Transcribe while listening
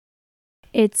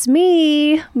It's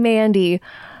me, Mandy.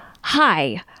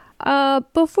 Hi.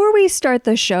 Before we start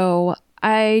the show,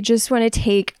 I just want to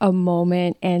take a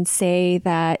moment and say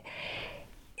that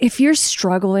if you're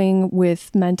struggling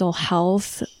with mental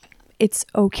health, it's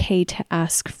okay to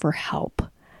ask for help.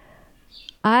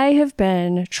 I have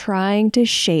been trying to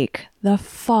shake the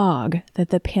fog that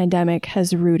the pandemic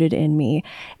has rooted in me,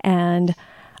 and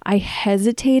I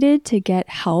hesitated to get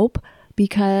help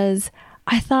because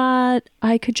I thought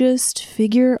I could just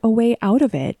figure a way out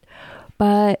of it.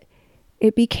 But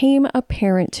it became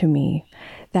apparent to me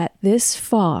that this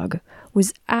fog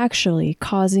was actually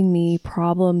causing me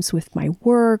problems with my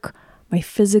work, my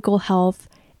physical health,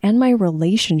 and my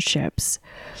relationships.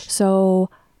 So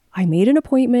I made an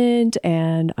appointment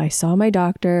and I saw my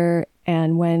doctor.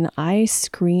 And when I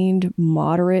screened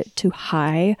moderate to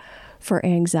high for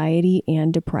anxiety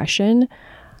and depression,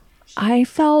 I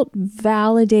felt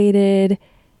validated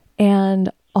and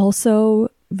also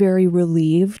very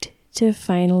relieved to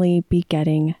finally be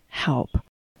getting help.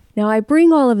 Now, I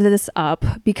bring all of this up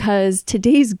because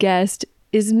today's guest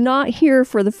is not here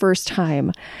for the first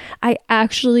time. I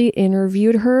actually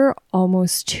interviewed her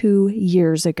almost 2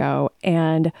 years ago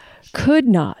and could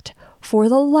not, for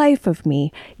the life of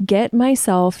me, get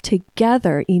myself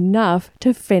together enough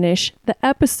to finish the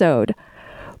episode.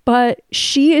 But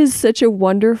she is such a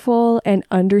wonderful and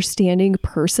understanding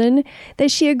person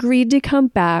that she agreed to come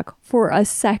back for a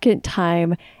second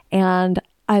time, and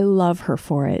I love her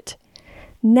for it.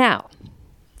 Now,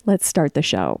 let's start the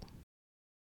show.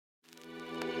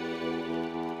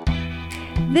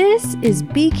 This is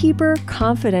Beekeeper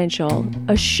Confidential,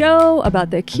 a show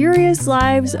about the curious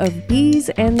lives of bees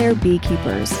and their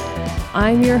beekeepers.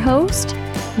 I'm your host,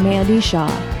 Mandy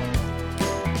Shaw.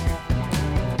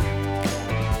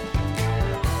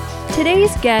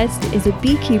 Today's guest is a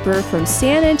beekeeper from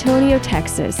San Antonio,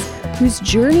 Texas, whose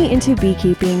journey into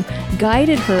beekeeping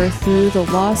guided her through the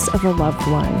loss of a loved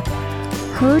one.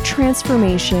 Her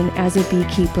transformation as a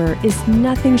beekeeper is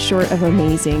nothing short of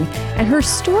amazing, and her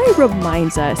story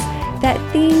reminds us that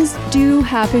things do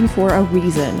happen for a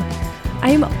reason.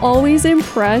 I am always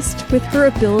impressed with her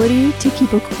ability to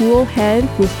keep a cool head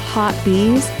with hot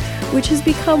bees, which has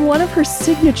become one of her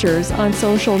signatures on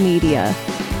social media.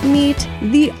 Meet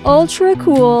the ultra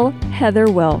cool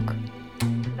Heather Wilk.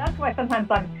 That's why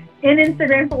sometimes I'm in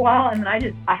Instagram for a while and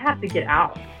then I have to get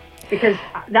out because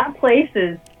that place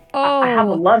is, I have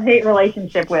a love-hate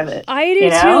relationship with it. I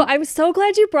do too. I'm so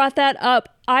glad you brought that up.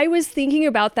 I was thinking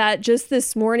about that just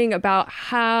this morning about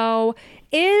how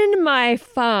in my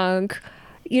funk,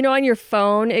 on your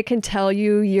phone, it can tell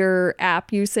you your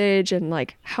app usage and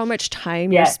like how much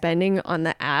time you're spending on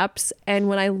the apps. And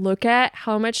when I look at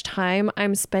how much time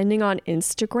I'm spending on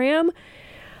Instagram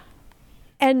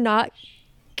and not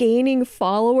gaining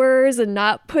followers and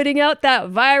not putting out that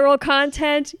viral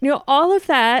content, all of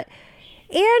that,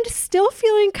 and still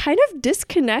feeling kind of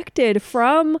disconnected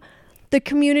from the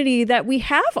community that we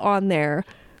have on there.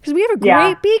 Because we have a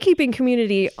great beekeeping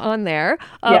community on there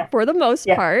for the most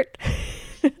part.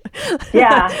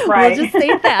 Yeah, right. We'll just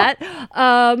say that.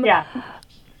 And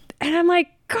I'm like,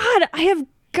 God, I've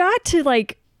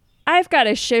got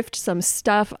to shift some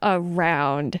stuff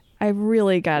around. I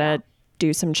really got to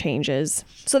do some changes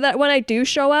so that when I do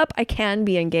show up, I can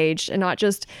be engaged and not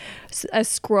just a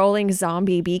scrolling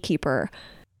zombie beekeeper.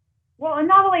 Well, and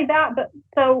not only that, but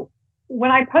so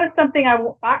when I post something,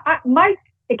 my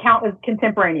account is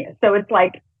contemporaneous. So it's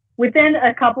like within 2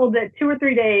 or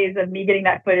 3 days of me getting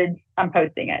that footage, I'm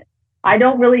posting it. I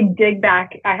don't really dig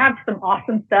back. I have some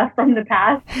awesome stuff from the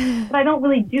past, but I don't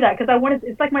really do that because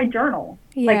it's like my journal.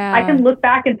 Yeah. Like I can look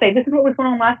back and say, this is what was going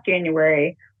on last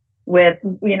January with,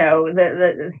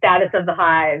 the status of the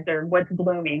hives or what's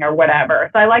blooming or whatever.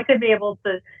 So I like to be able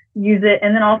to use it.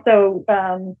 And then also,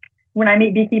 when I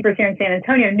meet beekeepers here in San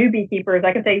Antonio, new beekeepers,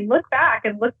 I can say, look back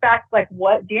like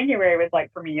what January was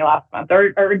like for me last month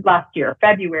or last year,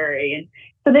 February. And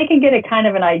so they can get a kind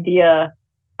of an idea.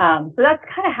 So that's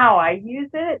kind of how I use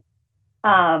it.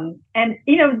 And,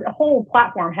 the whole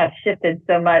platform has shifted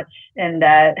so much in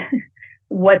that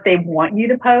what they want you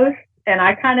to post. And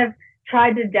I kind of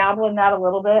tried to dabble in that a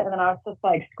little bit. And then I was just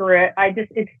like, screw it. I don't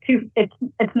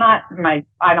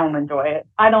enjoy it.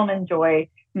 I don't enjoy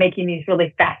making these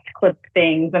really fast clip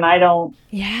things. And I don't.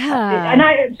 Yeah. And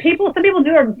some people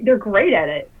they're great at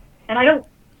it. And I don't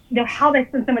know how they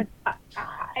spend so much.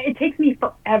 It takes me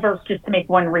forever just to make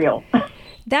one reel.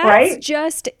 That's right?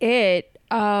 just it.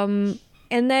 And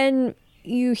then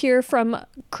you hear from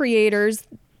creators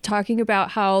talking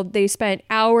about how they spent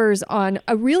hours on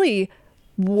a really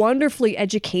wonderfully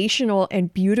educational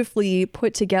and beautifully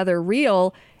put together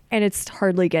reel, and it's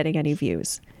hardly getting any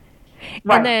views.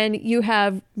 Right. And then you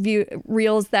have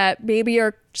reels that maybe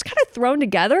are just kind of thrown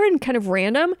together and kind of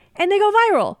random, and they go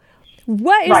viral.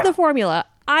 What is the formula?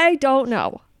 I don't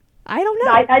know. I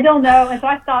don't know. And so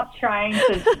I stopped trying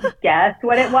to guess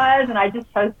what it was, and I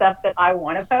just post stuff that I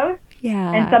want to post.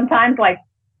 Yeah. And sometimes, like,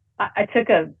 I took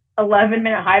a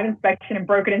 11-minute hive inspection and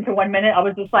broke it into 1 minute. I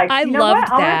was just like, I you know loved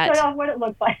what? that. I want to show off what it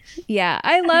looks like. Yeah,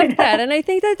 I loved that. And I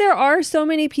think that there are so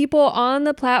many people on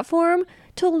the platform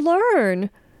to learn.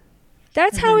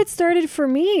 That's how it started for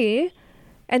me.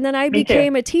 And then I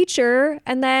became a teacher,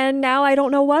 and then now I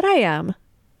don't know what I am.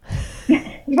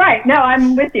 Right. No,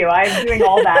 I'm with you. I'm doing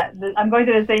all that. I'm going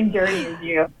through the same journey as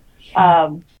you.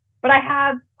 But I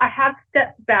have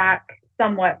stepped back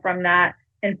somewhat from that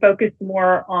and focused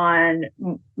more on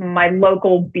my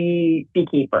local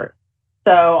beekeepers.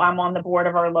 So I'm on the board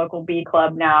of our local bee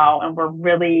club now, and I'm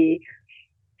really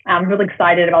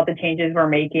excited about the changes we're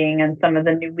making and some of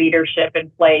the new leadership in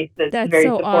place that's very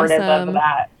so supportive awesome. of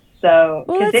that. So,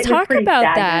 well, let's talk about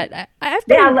that. I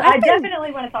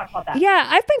definitely want to talk about that. Yeah,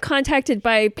 I've been contacted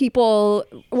by people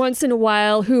once in a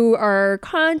while who are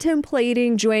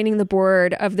contemplating joining the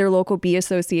board of their local bee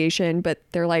association, but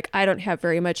they're like, I don't have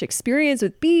very much experience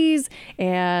with bees,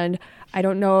 and I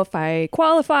don't know if I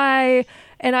qualify.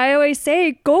 And I always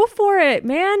say, go for it,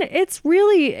 man. It's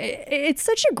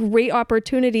such a great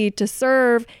opportunity to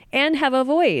serve and have a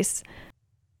voice.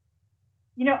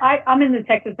 You know, I'm in the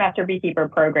Texas Master Beekeeper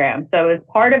program. So as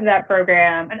part of that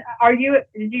program, and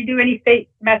did you do any state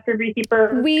Master Beekeeper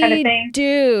kind of thing? We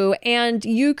do. And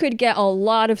you could get a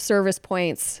lot of service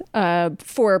points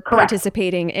for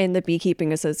participating in the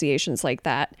beekeeping associations like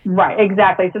that. Right,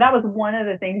 exactly. So that was one of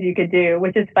the things you could do,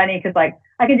 which is funny because, like,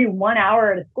 I can do 1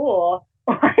 hour at a school,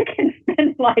 or I can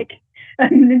spend like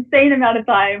an insane amount of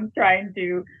time trying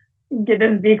to get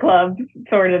this bee club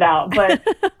sorted out. But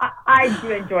I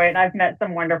do enjoy it, and I've met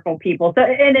some wonderful people. So,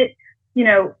 and it, you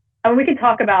know, we can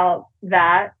talk about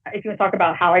that if you want to talk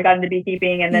about how I got into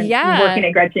beekeeping and then working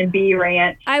at Gretchen Bee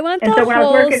Ranch. I want the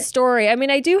whole story. I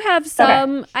mean, I do have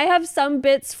some. I have some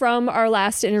bits from our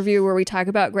last interview where we talk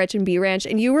about Gretchen Bee Ranch,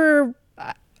 and you were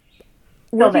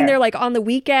working there like on the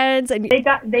weekends, and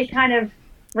they kind of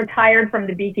retired from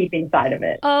the beekeeping side of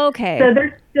it. Oh, okay.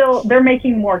 So they're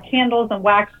making more candles and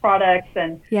wax products,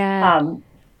 and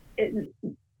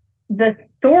the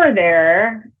store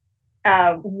there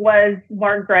was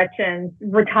Mark Gretchen's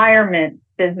retirement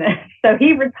business. So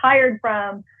he retired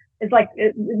from, it's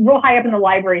real high up in the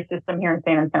library system here in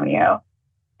San Antonio.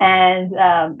 And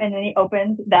then he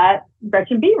opened that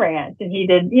Gretchen Bee Ranch, and he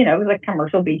did, it was like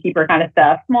commercial beekeeper kind of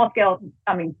stuff, small,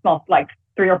 like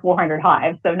 300 or 400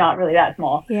 hives. So not really that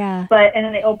small. Yeah. And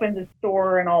then they opened the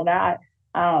store and all that.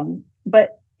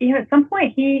 But, at some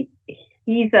point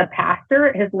he's a pastor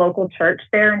at his local church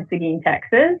there in Seguin,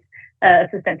 Texas,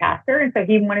 assistant pastor. And so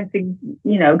he wanted to,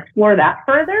 explore that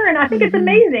further. And I think it's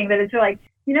amazing that it's like,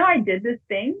 I did this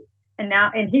thing,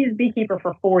 and he's a beekeeper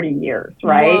for 40 years,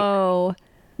 right? Whoa.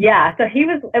 Yeah. So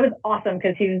it was awesome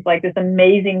because he was like this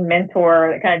amazing mentor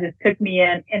that kind of just took me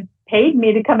in and paid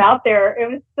me to come out there.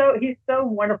 He's so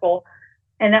wonderful.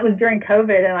 And that was during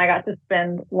COVID, and I got to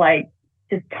spend like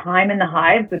just time in the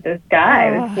hives with this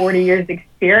guy with 40 years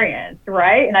experience,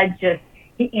 right? And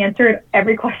he answered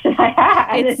every question I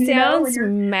had. It sounds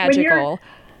magical.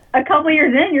 A couple of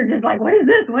years in, you're just like, what is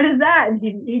this? What is that? And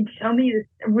he'd show me this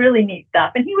really neat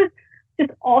stuff. And he was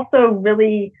just also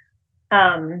really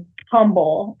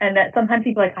humble, and that sometimes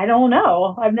people like, I don't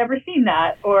know, I've never seen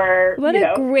that. Or what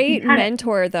a great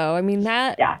mentor, though. I mean,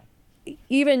 that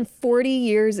even 40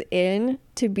 years in,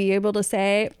 to be able to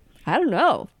say, I don't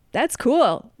know, that's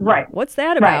cool. Right. What's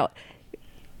that about?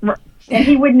 Right. And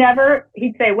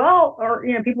he'd say, well, or,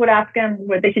 people would ask him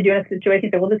what they should do in a situation.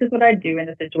 He'd say, well, this is what I'd do in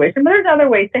this situation, but there's other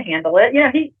ways to handle it.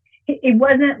 It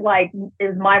wasn't like it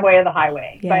was my way or the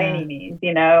highway by any means,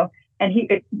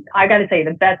 And I got to tell you,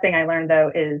 the best thing I learned,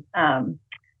 though, is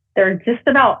there are just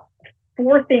about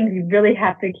 4 things you really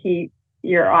have to keep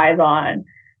your eyes on.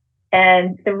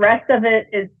 And the rest of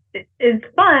it is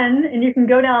fun, and you can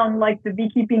go down like the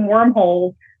beekeeping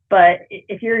wormhole. But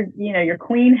if you're, your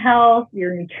queen health,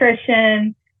 your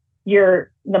nutrition,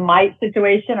 the mite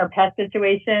situation or pest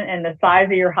situation, and the size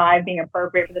of your hive being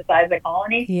appropriate for the size of the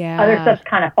colony, other stuff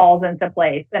kind of falls into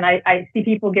place. And I see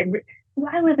people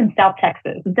I live in South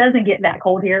Texas. It doesn't get that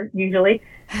cold here usually.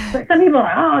 But some people are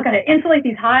like, I got to insulate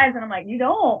these hives. And I'm like, you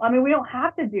don't. I mean, we don't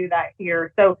have to do that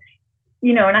here. So,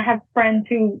 and I have friends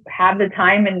who have the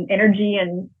time and energy,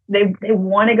 and they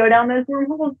want to go down those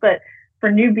wormholes. But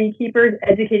for new beekeepers,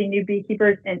 educating new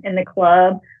beekeepers in the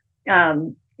club,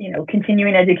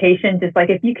 continuing education, just like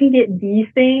if you can get these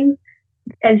things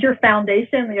as your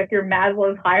foundation, like your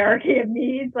Maslow's hierarchy of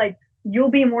needs, like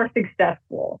you'll be more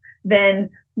successful than,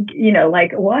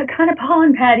 like, what kind of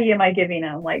pollen patty am I giving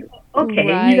them? Like, okay,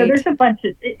 right. there's a bunch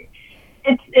of,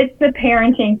 it's the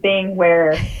parenting thing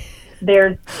where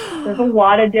there's a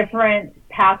lot of different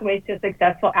pathways to a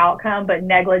successful outcome, but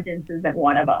negligence isn't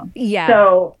one of them. Yeah.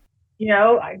 So,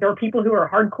 there are people who are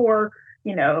hardcore,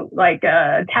 like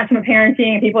attachment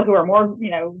parenting, and people who are more,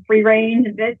 free range.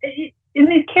 And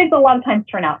these kids a lot of times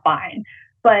turn out fine,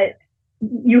 but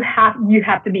you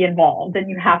have to be involved, and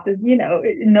you have to,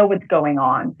 know what's going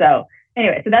on. So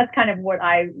anyway, so that's kind of what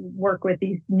I work with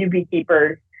these new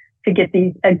beekeepers to get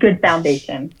a good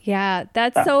foundation. Yeah,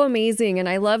 that's so amazing. And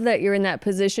I love that you're in that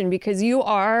position because you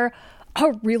are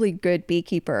a really good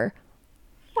beekeeper.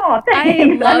 Oh,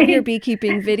 thanks. I love your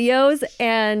beekeeping videos.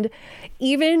 And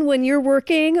even when you're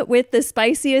working with the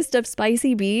spiciest of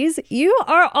spicy bees, you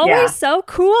are always so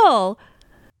cool.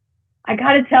 I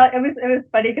got to tell, it was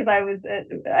funny because I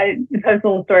posted a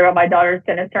little story about my daughter's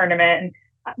tennis tournament, and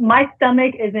my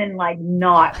stomach is in like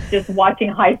knots just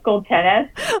watching high school tennis.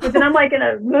 But then I'm like in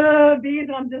a bees,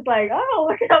 and I'm just like, oh,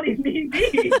 look at all these mean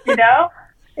bees,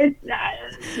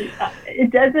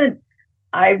 it doesn't.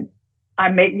 I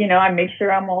make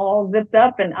sure I'm all zipped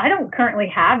up, and I don't currently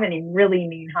have any really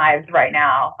mean hives right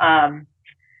now.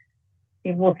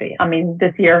 We'll see. I mean,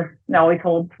 this year always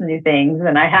holds new things,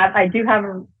 and I do have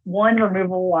one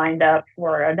removal lined up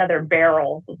for another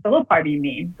barrel, so it'll probably be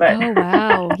mean. But oh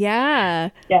wow, yeah,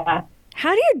 yeah.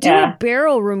 How do you do a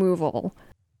barrel removal?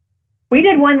 We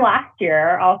did one last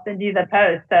year. I'll send you the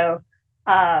post. So,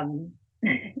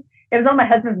 it was on my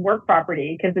husband's work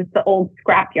property because it's the old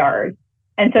scrapyard,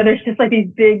 and so there's just like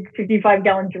these big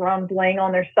 55-gallon drums laying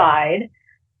on their side,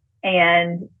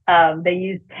 and they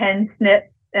used 10 snips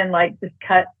and like just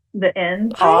cut the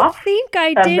ends off. I think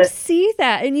I did see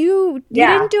that. And you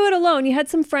didn't do it alone. You had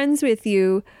some friends with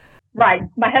you. Right.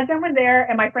 My husband was there,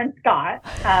 and my friend Scott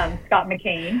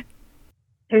McCain,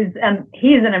 he's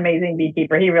an amazing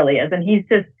beekeeper. He really is. And he's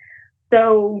just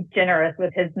so generous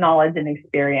with his knowledge and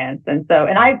experience. And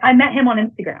I met him on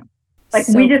Instagram. Like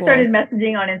we just started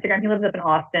messaging on Instagram. He lives up in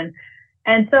Austin.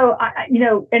 And so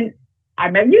I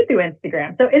met you through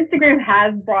Instagram. So Instagram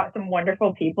has brought some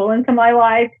wonderful people into my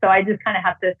life. So I just kind of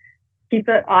have to keep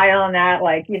an eye on that.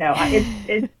 Like,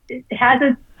 it has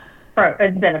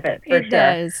its benefits for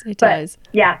sure. It does.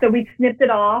 Yeah. So we snipped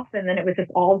it off, and then it was just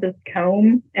all this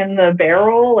comb in the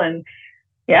barrel. And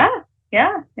yeah,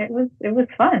 it was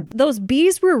fun. Those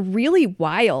bees were really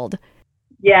wild.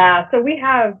 Yeah, so we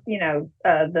have,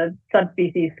 the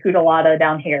subspecies Scutellata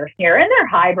down here, and they're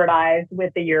hybridized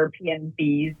with the European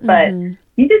bees, but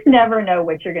you just never know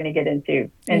what you're going to get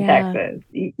into in Texas.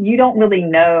 You don't really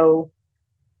know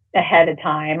ahead of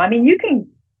time. I mean, you can,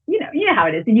 you know how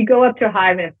it is. And you go up to a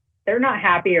hive, and if they're not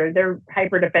happy or they're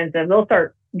hyper defensive, they'll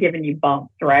start giving you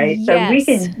bumps, right? Yes. So we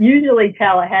can usually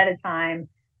tell ahead of time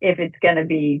if it's going to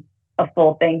be a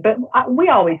full thing, but we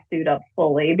always suit up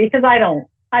fully because I don't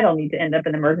need to end up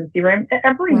in the emergency room.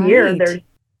 Every year there's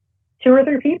 2 or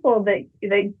 3 people that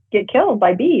they get killed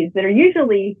by bees that are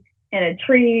usually in a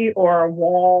tree or a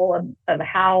wall of a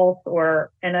house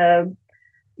or in a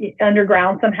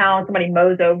underground somehow, and somebody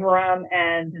mows over them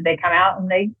and they come out and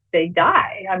they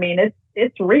die. I mean,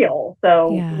 it's real.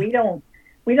 So we don't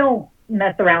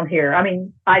mess around here. I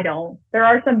mean, I don't. There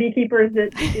are some beekeepers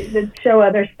that show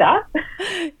other stuff.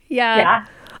 Yeah.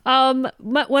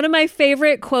 One of my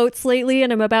favorite quotes lately,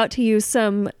 and I'm about to use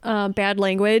some bad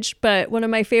language, but one of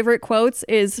my favorite quotes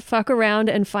is "fuck around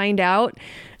and find out,"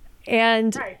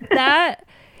 and that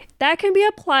can be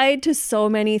applied to so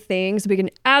many things. We can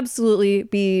absolutely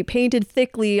be painted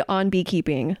thickly on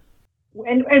beekeeping.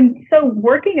 And so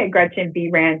working at Gretchen Bee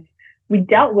Ranch, we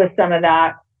dealt with some of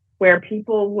that, where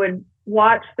people would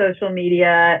watch social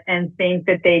media and think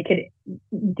that they could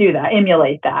do that,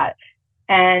 emulate that.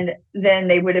 And then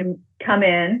they would come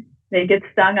in, they'd get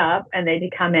stung up, and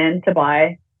they'd come in to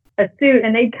buy a suit,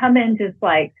 and they'd come in just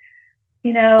like, I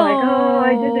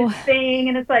did this thing.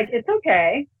 And it's like, it's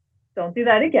okay. Don't do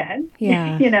that again.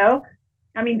 Yeah.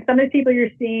 I mean, some of the people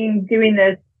you're seeing doing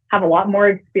this have a lot more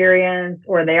experience,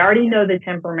 or they already know the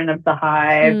temperament of the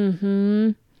hive.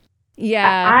 Mm-hmm.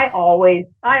 Yeah. I always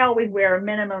wear a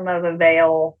minimum of a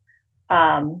veil.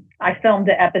 I filmed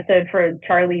an episode for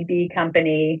Charlie Bee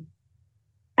Company.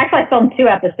 Actually, I filmed 2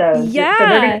 episodes. Yeah. So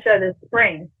they're going to show this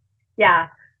spring. Yeah.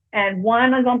 And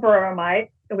one is on varroa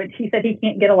mite, which he said he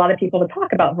can't get a lot of people to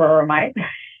talk about varroa mite.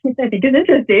 I think it's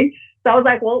interesting. So I was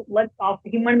like, well,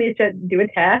 he wanted me to do a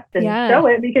test and show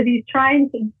it because he's trying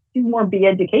to do more bee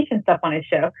education stuff on his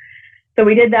show. So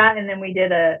we did that, and then we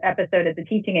did a episode at the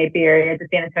teaching apiary at the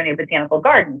San Antonio Botanical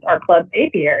Gardens, our club's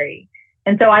apiary.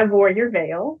 And so I wore your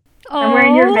veil. I'm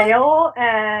wearing your veil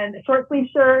and a short sleeve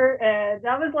shirt, and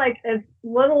that was like as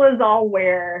little as I'll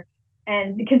wear.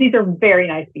 And because these are very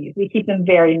nice bees, we keep them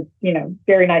very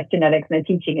nice genetics in a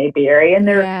teaching apiary, and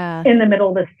they're in the middle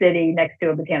of the city next to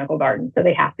a botanical garden, so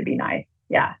they have to be nice.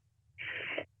 Yeah.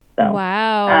 So,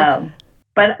 wow.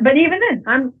 But even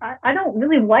then, I don't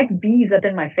really like bees up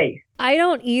in my face. I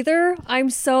don't either. I'm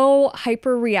so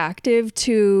hyper reactive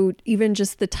to even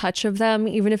just the touch of them,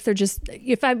 even if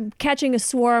if I'm catching a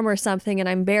swarm or something and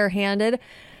I'm barehanded,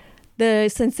 the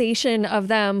sensation of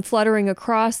them fluttering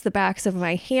across the backs of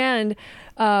my hand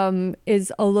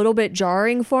is a little bit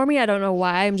jarring for me. I don't know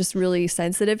why. I'm just really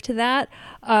sensitive to that.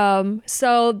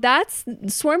 So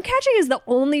swarm catching is the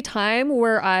only time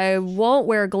where I won't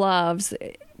wear gloves.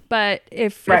 But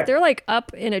if they're like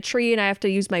up in a tree and I have to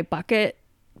use my bucket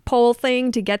pole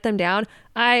thing to get them down,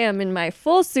 I am in my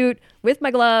full suit with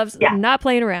my gloves, not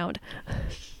playing around.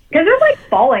 Because they're like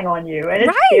falling on you, and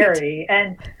it's scary.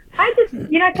 And I just,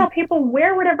 I tell people,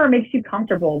 wear whatever makes you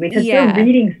comfortable, because they're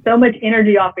reading so much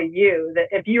energy off of you that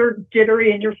if you're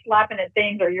jittery and you're slapping at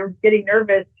things or you're getting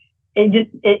nervous, it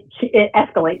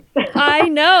escalates. I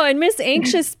know. And Miss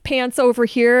Anxious Pants over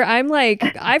here, I'm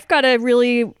like, I've got to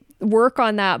really work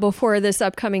on that before this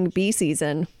upcoming bee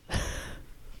season.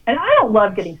 And I don't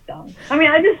love getting stung. I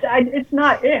mean,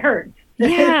 it hurts. Yeah.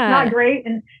 It's not great.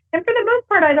 And for the most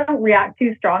part, I don't react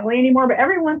too strongly anymore. But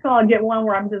every once in a while, I'll get one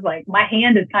where I'm just like, my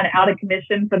hand is kind of out of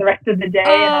commission for the rest of the day.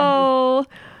 Oh.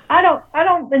 And I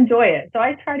don't enjoy it. So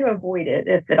I try to avoid it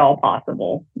if at all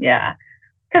possible. Yeah.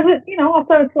 Because,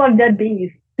 also it's a lot of dead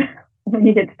bees when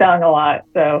you get stung a lot.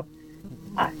 So,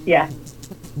 yeah.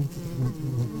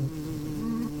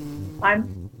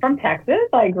 I'm from Texas.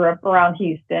 I grew up around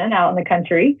Houston, out in the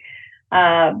country.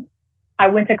 I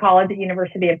went to college at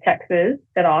University of Texas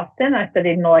at Austin. I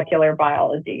studied molecular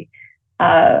biology.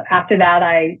 After that,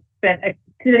 I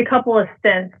did a couple of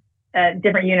stints at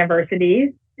different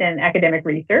universities in academic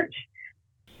research.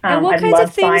 And what kinds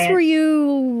of things were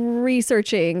you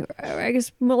researching? I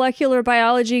guess molecular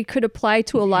biology could apply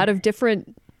to a lot of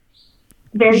different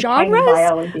genres.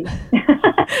 Biology.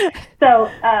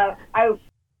 So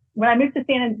when I moved to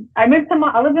I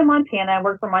lived in Montana. I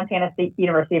worked for Montana State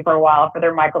University for a while for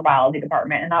their microbiology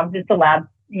department, and I was just a lab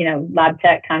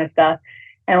tech kind of stuff.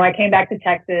 And when I came back to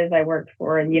Texas, I worked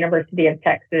for the University of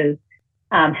Texas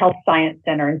Health Science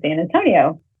Center in San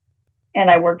Antonio,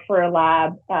 and I worked for a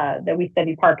lab that we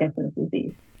studied Parkinson's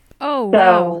disease. Oh,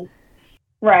 wow.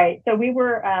 Right. So we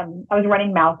were, I was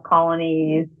running mouse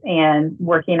colonies and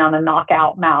working on a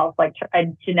knockout mouse, like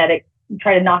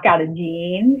try to knock out a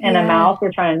gene in a mouse.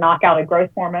 We're trying to knock out a growth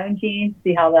hormone gene,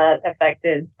 see how that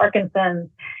affected Parkinson's.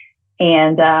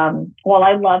 And while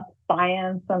I loved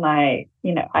science and I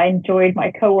enjoyed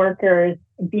my coworkers,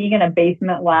 being in a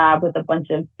basement lab with a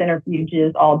bunch of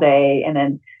centrifuges all day, and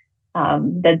then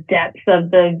the depths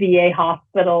of the VA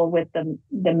hospital with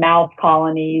the mouse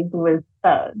colonies was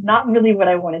not really what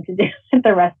I wanted to do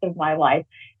the rest of my life.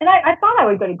 And I thought I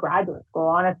would go to graduate school.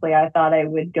 Honestly, I thought I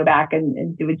would go back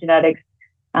and do a genetics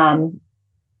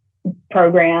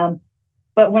program.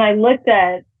 But when I looked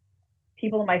at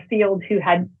people in my field who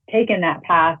had taken that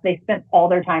path, they spent all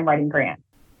their time writing grants.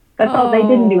 That's all. They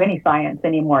didn't do any science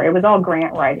anymore. It was all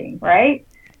grant writing, right?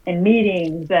 And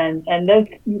meetings and those.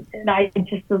 And I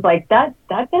just was like, that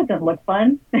doesn't look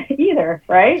fun either,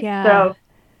 right? Yeah.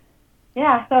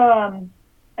 So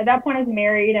at that point I was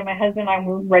married, and my husband and I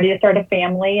were ready to start a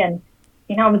family. And,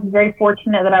 I was very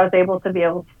fortunate that I was able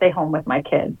to stay home with my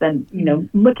kids. And,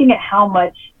 looking at how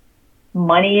much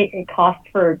money it costs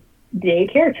for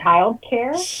daycare,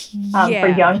 childcare, for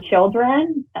young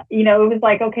children, it was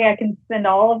like, okay, I can spend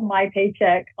all of my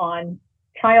paycheck on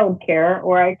childcare,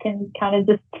 or I can kind of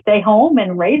just stay home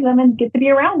and raise them and get to be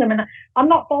around them. And I'm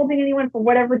not faulting anyone for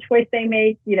whatever choice they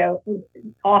make.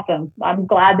 Awesome. I'm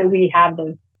glad that we have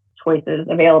those choices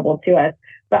available to us.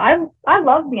 But I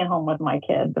loved being home with my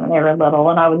kids when they were little,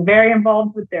 and I was very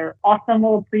involved with their awesome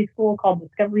little preschool called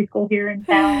Discovery School here in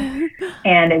town.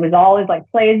 And it was always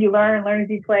like play as you learn as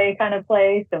you play kind of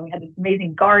place. And we had this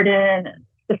amazing garden, and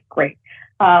just great.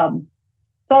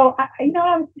 So I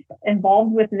was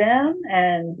involved with them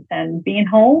and being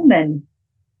home and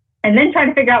then trying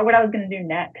to figure out what I was going to do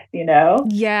next, as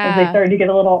they started to get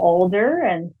a little older.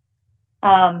 And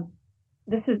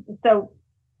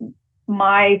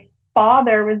my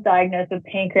father was diagnosed with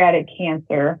pancreatic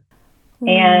cancer,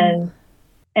 and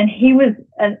he was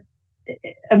an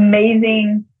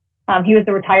amazing. He was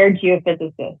a retired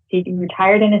geophysicist. He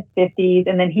retired in his 50s,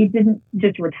 and then he didn't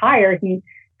just retire. He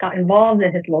got involved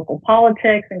in his local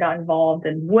politics and got involved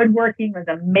in woodworking, was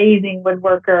an amazing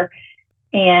woodworker,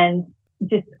 and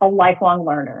just a lifelong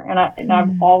learner. And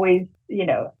I've always,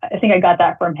 I think I got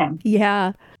that from him.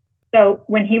 Yeah. So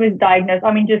when he was diagnosed,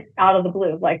 I mean, just out of the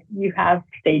blue, like, you have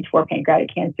stage 4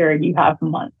 pancreatic cancer and you have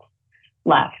months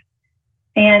left.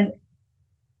 And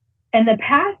in the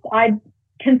past, I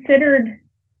considered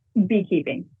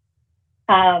beekeeping.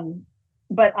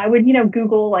 But I would,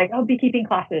 Google like, beekeeping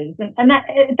classes. And that,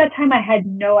 at that time, I had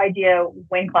no idea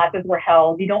when classes were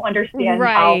held. You don't understand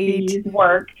how bees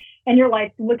work. And you're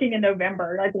like looking in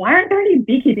November, like, why aren't there any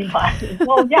beekeeping classes?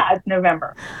 Well, yeah, it's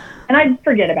November. And I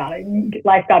forget about it.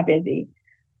 Life got busy.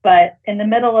 But in the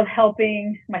middle of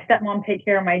helping my stepmom take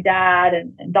care of my dad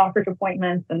and doctor's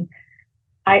appointments, and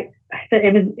I said,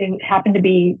 it happened to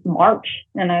be March.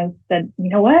 And I said, you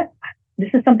know what? This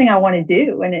is something I want to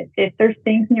do. And if there's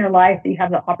things in your life that you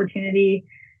have the opportunity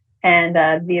and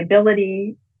the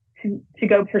ability to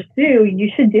go pursue, you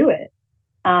should do it.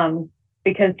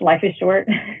 Because life is short.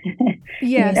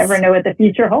 Yes. You never know what the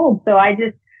future holds. So I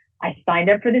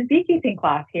signed up for this beekeeping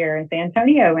class here in San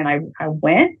Antonio, and I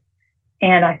went,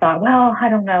 and I thought, well, I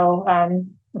don't know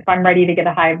if I'm ready to get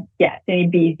a hive yet, any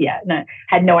bees yet. And I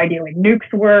had no idea what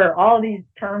nukes were, all these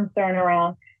terms thrown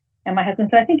around. And my husband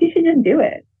said, I think you should just do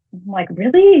it. I'm like,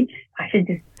 really? I should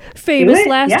just famous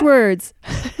last words.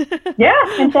 Yeah.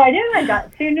 And so I did. I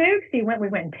got 2 nukes. We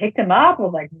went and picked him up. I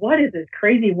was like, what is this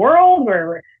crazy world where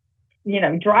we're,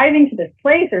 driving to this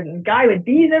place? There's this guy with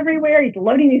bees everywhere. He's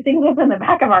loading these things up in the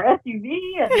back of our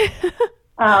SUV.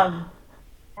 And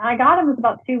I got him. It was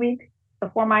about 2 weeks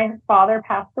before my father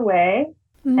passed away.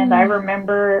 And I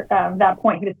remember that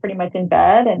point, he was pretty much in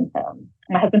bed. And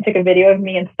my husband took a video of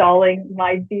me installing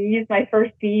my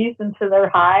first bees into their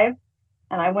hive.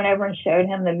 And I went over and showed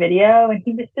him the video. And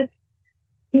he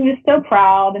was so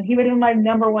proud. And he would have been my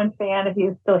number 1 fan if he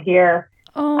was still here.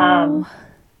 Oh.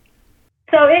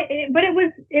 So it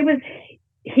was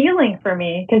healing for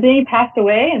me, because then he passed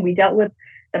away, and we dealt with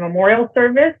the memorial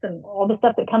service and all the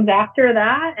stuff that comes after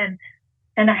that. And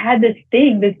I had this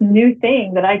new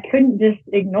thing that I couldn't just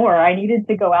ignore. I needed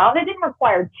to go out. It didn't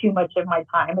require too much of my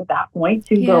time at that point,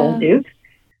 2 girl nukes,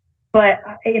 but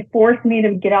it forced me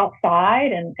to get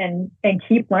outside and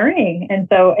keep learning. And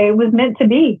so it was meant to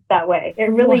be that way.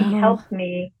 It really helped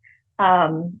me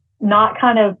not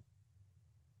kind of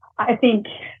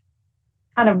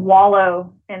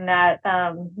wallow in that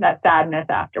sadness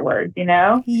afterwards,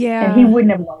 Yeah. And he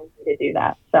wouldn't have wanted me to do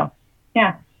that. So,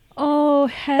 yeah. Oh,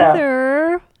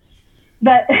 Heather. So,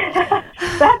 but I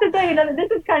have to tell you,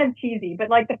 this is kind of cheesy, but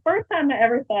like the first time I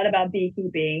ever thought about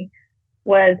beekeeping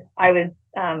was I was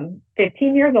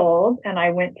 15 years old, and I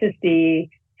went to see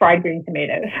Fried Green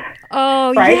Tomatoes.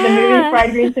 Oh, right? yeah. The movie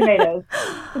Fried Green Tomatoes.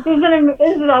 I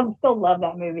still love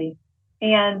that movie.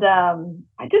 And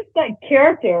I just, that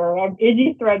character,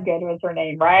 Iggy Threadgood was her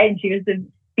name, right? And she was the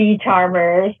bee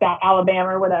charmer, South Alabama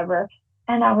or whatever.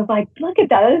 And I was like, look at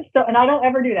that. And I don't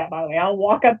ever do that, by the way. I'll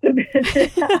walk up to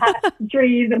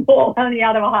trees and pull honey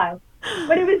out of a hive.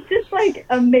 But it was just like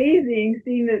amazing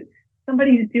seeing that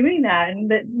somebody's doing that,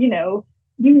 and that,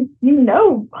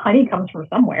 honey comes from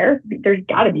somewhere. There's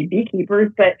got to be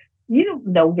beekeepers, but you don't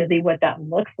know really what that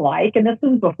looks like. And this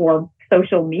was before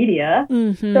social media.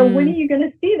 Mm-hmm. So when are you going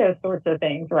to see those sorts of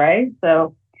things, right?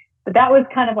 So, but that was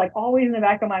kind of like always in the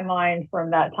back of my mind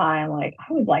from that time. Like,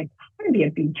 I was like, I want to be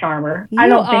a bee charmer. I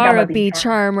don't think I'm a bee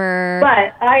charmer.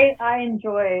 But I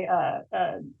enjoy,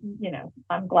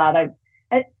 I'm glad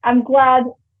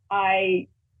I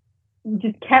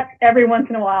just kept every once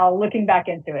in a while looking back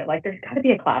into it. Like, there's got to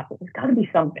be a class. There's got to be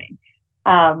something.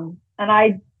 And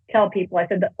I tell people, I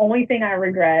said, the only thing I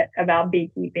regret about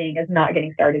beekeeping is not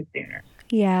getting started sooner.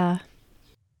 Yeah.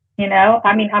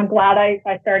 I'm glad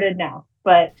I started now,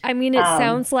 but it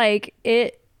sounds like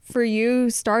it for you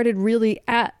started really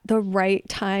at the right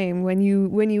time when you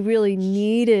really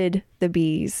needed the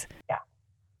bees.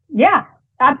 Yeah,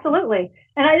 absolutely.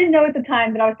 And I didn't know at the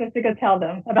time that I was supposed to go tell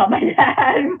them about my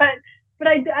dad, but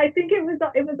I think it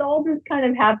was all just kind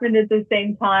of happened at the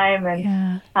same time.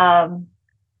 And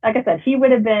like I said, he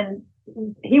would have been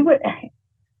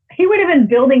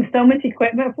building so much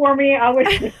equipment for me. I would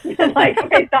have been like,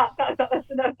 okay, stop, that's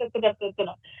enough.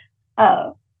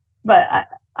 But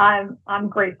I'm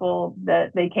grateful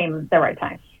that they came at the right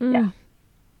time.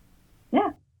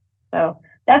 Yeah. So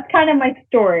that's kind of my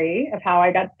story of how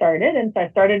I got started. And so I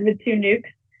started with 2 nukes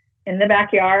in the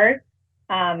backyard.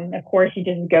 Of course, you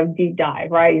just go deep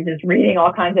dive, right? You're just reading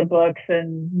all kinds of books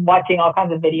and watching all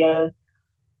kinds of videos.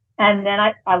 And then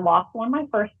I lost one of my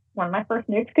first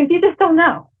nukes, because you just don't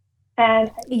know. And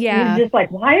you're just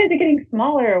like, why is it getting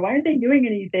smaller? Why aren't they doing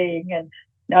anything? And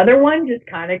Another one just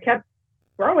kind of kept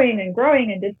growing and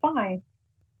growing and did fine.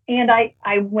 And I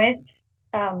went,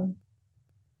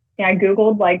 I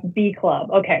Googled like bee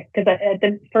club. Okay. Because at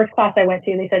the first class I went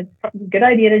to, they said, good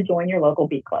idea to join your local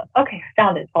bee club. Okay. I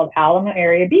found it. It's called Alamo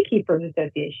Area Beekeepers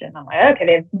Association. I'm like, okay,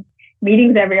 they have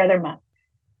meetings every other month.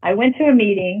 I went to a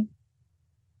meeting,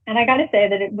 and I got to say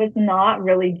that it was not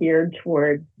really geared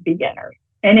towards beginners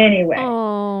in any way.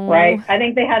 Oh. Right. I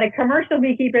think they had a commercial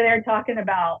beekeeper there talking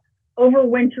about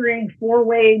overwintering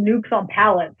 4-way nukes on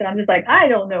pallets. And I'm just like, I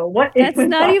don't know what That's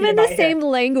not even the same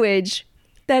language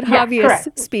that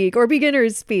hobbyists speak or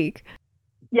beginners speak.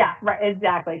 Yeah, right.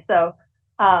 Exactly. So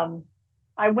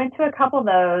I went to a couple of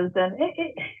those, and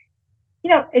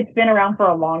it's been around for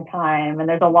a long time, and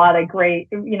there's a lot of great,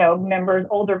 members,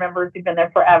 older members who've been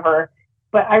there forever.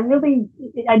 But I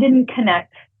didn't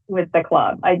connect with the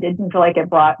club. I didn't feel like it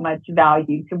brought much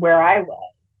value to where I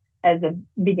was as a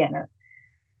beginner.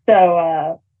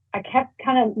 So I kept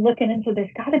kind of looking into,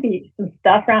 there's got to be some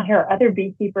stuff around here, other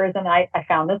beekeepers. And I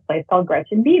found this place called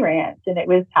Gretchen Bee Ranch, and it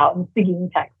was out in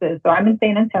Seguin, Texas. So I'm in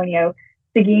San Antonio.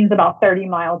 Seguin's about 30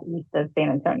 miles east of San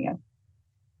Antonio.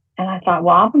 And I thought,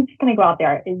 well, I'm just going to go out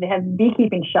there. They have a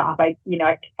beekeeping shop. I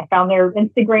found their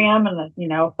Instagram and,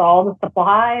 saw all the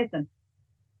supplies. And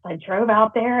I drove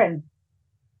out there, and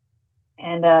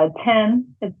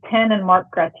it's Ten and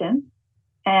Mark Gretchen.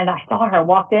 And I saw her, I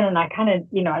walked in, and I kind of,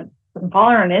 I've been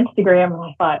following her on Instagram, and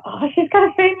I thought, oh, she's kind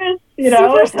of famous, Superstars.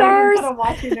 So I was kind of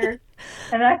watching her.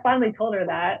 And I finally told her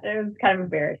that. It was kind of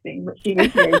embarrassing, but she was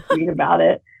very sweet about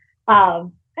it.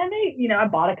 And I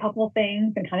bought a couple of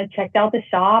things and kind of checked out the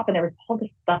shop, and there was all this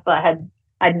stuff that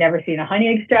I'd never seen a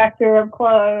honey extractor up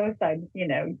close.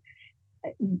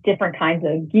 Different kinds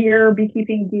of gear,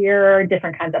 beekeeping gear,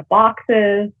 different kinds of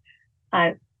boxes.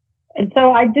 And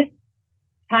so I just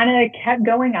kind of kept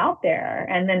going out there.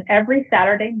 And then every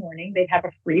Saturday morning, they'd have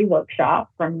a free workshop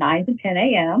from 9 to 10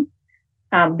 a.m.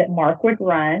 That Mark would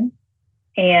run.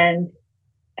 And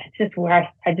it's just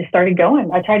where I just started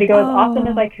going. I tried to go as often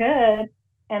as I could.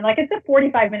 And it's a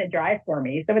 45-minute drive for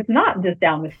me. So it's not just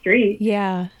down the street.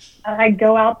 Yeah. I'd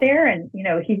go out there, and,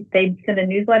 they'd send a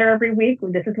newsletter every week.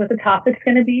 This is what the topic's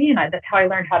going to be. And that's how I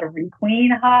learned how to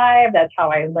requeen a hive. That's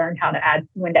how I learned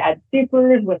when to add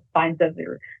supers, what signs of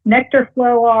their nectar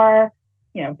flow are,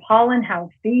 pollen, how to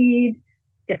feed,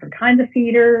 different kinds of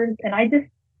feeders. And I just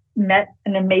met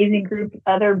an amazing group of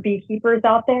other beekeepers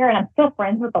out there, and I'm still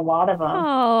friends with a lot of them.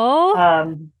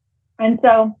 Oh. And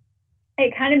so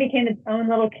it kind of became its own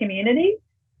little community.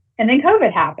 And then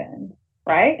COVID happened,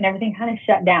 right? And everything kind of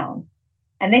shut down.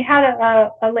 And they had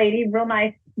a lady, real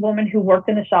nice woman, who worked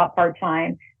in the shop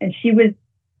part-time, and she was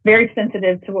very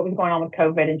sensitive to what was going on with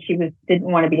COVID, and she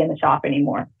didn't want to be in the shop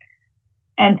anymore.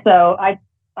 And so I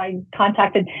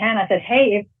contacted Ten. I said,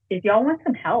 hey, if y'all want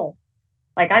some help,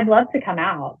 I'd love to come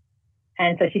out.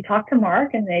 And so she talked to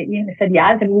Mark, and they said, yeah.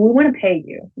 I said, well, we want to pay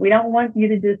you. We don't want you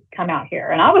to just come out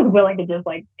here. And I was willing to just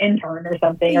intern or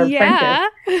something, or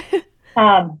apprentice.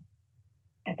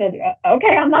 I said,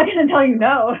 okay, I'm not going to tell you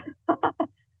no.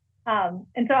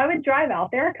 And so I would drive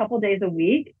out there a couple of days a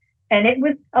week, and it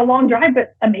was a long drive,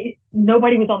 but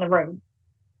nobody was on the road.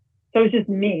 So it was just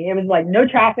me. It was no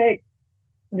traffic.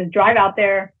 Just drive out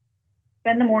there,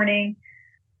 spend the morning,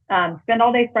 spend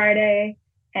all day Friday,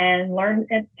 and learn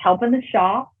and help in the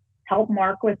shop, help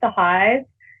Mark with the hive.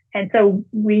 And so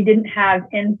we didn't have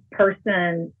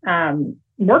in-person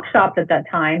workshops at that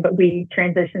time, but we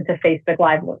transitioned to Facebook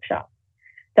Live workshops.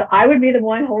 So I would be the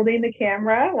one holding the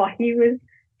camera while he was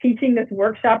teaching this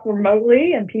workshop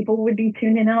remotely, and people would be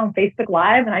tuning in on Facebook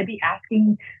Live, and I'd be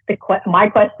asking my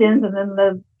questions, and then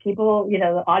the people,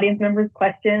 the audience members'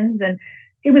 questions. And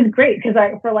it was great because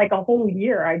for a whole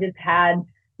year, I just had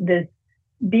this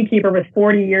beekeeper with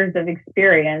 40 years of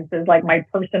experience as my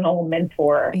personal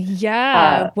mentor.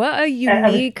 Yeah. What a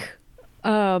unique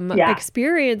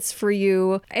experience for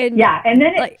you. And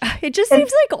then it just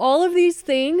seems like all of these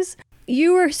things,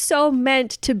 you were so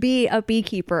meant to be a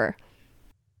beekeeper.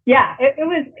 Yeah, it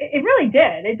really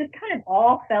did. It just kind of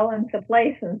all fell into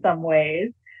place in some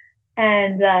ways.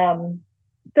 And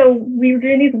so we were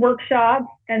doing these workshops,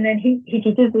 and then he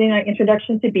teaches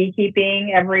introduction to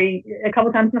beekeeping a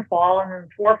couple times in the fall, and then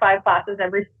 4 or 5 classes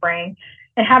every spring.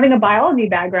 And having a biology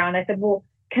background, I said, well,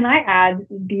 can I add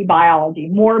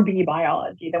more bee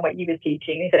biology than what you was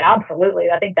teaching? He said, absolutely.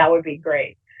 I think that would be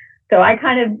great. So I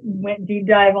kind of went deep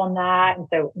dive on that. And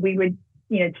so we would,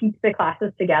 teach the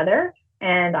classes together,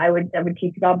 and I would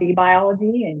teach about bee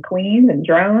biology and queens and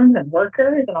drones and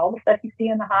workers and all the stuff you see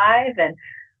in the hive.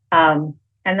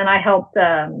 And then I helped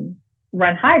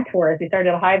run hive tours. We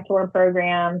started a hive tour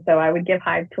program. So I would give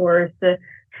hive tours to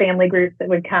family groups that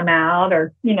would come out,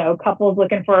 or, couples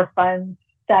looking for a fun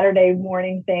Saturday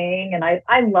morning thing. And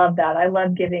I love that. I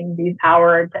love giving these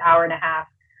hour to hour and a half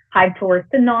hive tours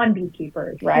to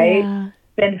non-beekeepers, right? Yeah.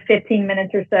 Spend 15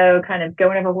 minutes or so kind of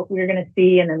going over what we were going to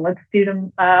see, and then let's suit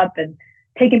them up and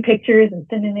taking pictures and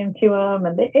sending them to them.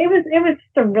 And it was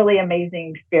just a really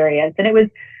amazing experience. And it was,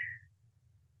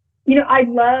 I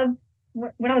love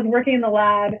when I was working in the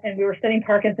lab and we were studying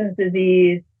Parkinson's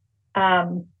disease.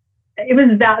 There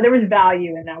was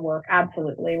value in that work.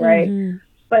 Absolutely. Right. Mm-hmm.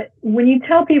 But when you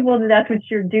tell people that that's what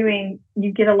you're doing,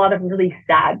 you get a lot of really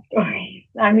sad stories.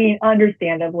 I mean,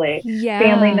 understandably,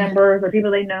 family members or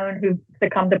people they've known who've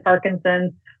succumbed to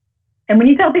Parkinson's. And when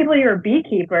you tell people you're a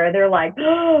beekeeper, they're like,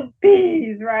 oh,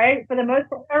 bees, right? For the most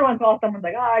part, every once in a while, someone's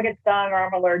like, oh, I get stung or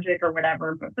I'm allergic or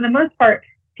whatever. But for the most part,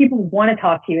 people want to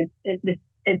talk to you.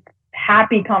 It's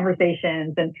happy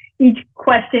conversations, and each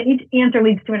answer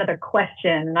leads to another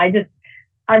question. And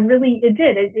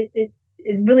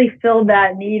it really filled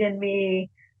that need in me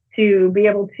to be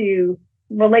able to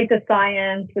relate the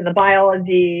science and the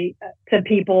biology to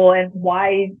people and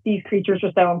why these creatures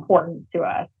are so important to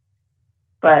us.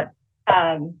 But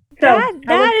I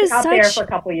was out there for a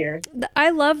couple of years. I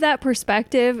love that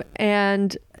perspective,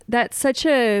 and that's such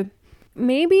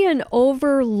maybe an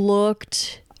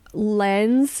overlooked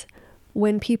lens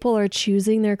when people are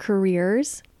choosing their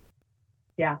careers.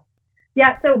 Yeah.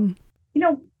 So,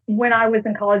 when I was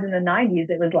in college in the 90s,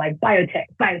 it was like biotech,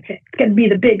 it's going to be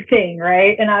the big thing,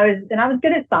 right? And I was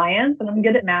good at science and I'm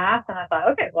good at math. And I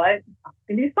thought, okay, well, I'm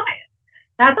going to do science.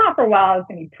 And I thought for a while I was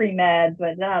going to be pre-med,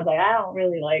 but then I was like, I don't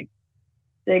really like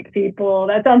sick people.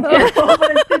 That sounds terrible,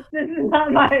 but this is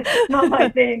not my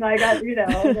thing. Like, I was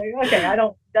like,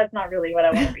 okay, that's not really what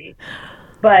I want to be.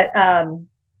 But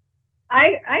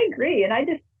I agree. And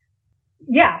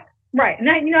right. And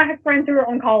I have friends who are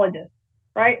oncologists,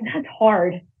 right? And that's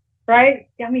hard, right?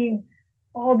 I mean,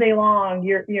 all day long,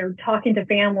 you're talking to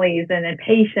families and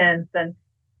patients, and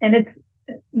it's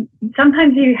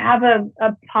sometimes you have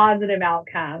a positive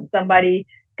outcome. Somebody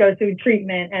goes through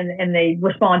treatment and they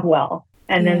respond well.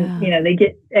 And then, they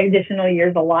get additional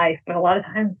years of life. But a lot of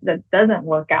times that doesn't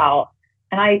work out.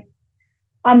 And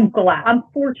I'm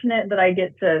fortunate that I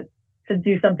get to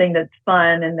do something that's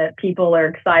fun and that people are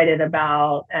excited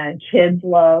about and kids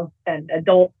love and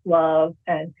adults love.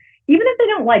 And even if they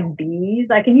don't like bees,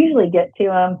 I can usually get to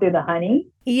them through the honey.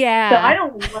 Yeah. So I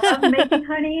don't love making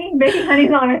honey. Making honey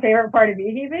is not my favorite part of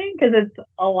beekeeping because it's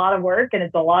a lot of work and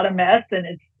it's a lot of mess, and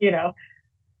it's,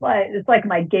 but it's like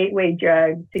my gateway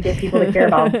drug to get people to care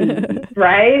about bees,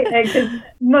 right? Because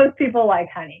most people like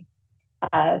honey.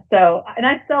 And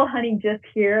I sell honey just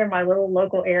here in my little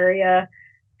local area.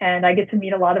 And I get to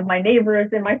meet a lot of my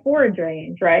neighbors in my forage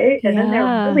range, right? And then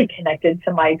they're really connected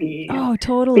to my bees. Oh,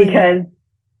 totally. Because,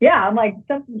 I'm like,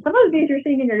 some of the bees you're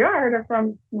seeing in your yard are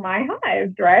from my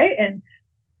hives, right? And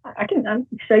I can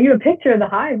show you a picture of the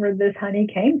hive where this honey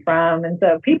came from. And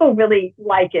so people really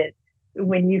like it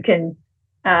when you can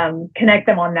connect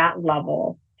them on that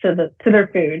level to their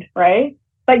food, right?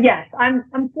 But yes,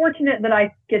 I'm fortunate that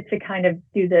I get to kind of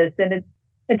do this, and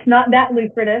it's not that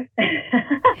lucrative,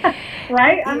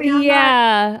 right? I mean,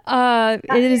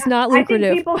 it is not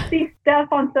lucrative. I think people see stuff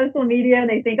on social media and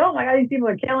they think, oh my God, these people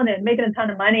are killing it and making a ton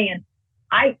of money. And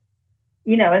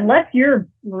unless you're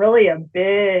really a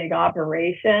big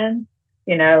operation,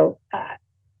 and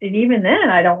even then,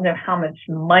 I don't know how much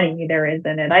money there is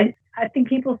in it. I think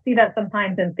people see that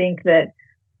sometimes and think that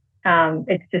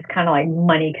it's just kind of like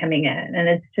money coming in,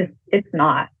 and it's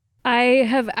not. I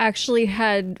have actually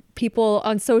had people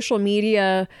on social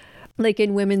media, like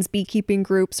in women's beekeeping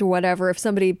groups or whatever, if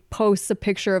somebody posts a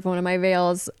picture of one of my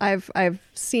veils, I've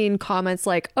seen comments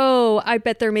like, oh, I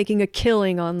bet they're making a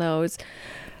killing on those.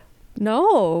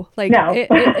 No.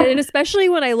 And especially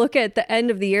when I look at the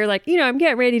end of the year, like, I'm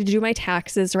getting ready to do my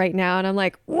taxes right now. And I'm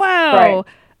like, wow. Right.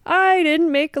 I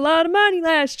didn't make a lot of money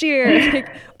last year,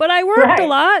 but I worked a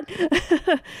lot.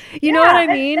 You know what I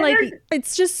mean?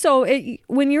 It's just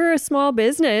when you're a small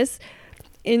business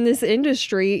in this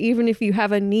industry, even if you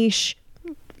have a niche,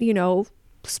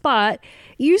 spot,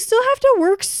 you still have to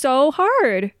work so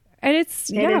hard. And it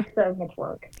is so much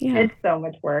work. Yeah. It's so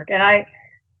much work. And I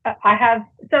have,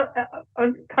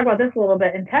 I'll talk about this a little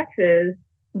bit. In Texas,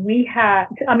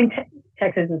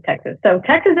 Texas is Texas. So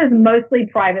Texas is mostly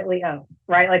privately owned,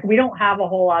 right? Like we don't have a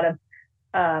whole lot of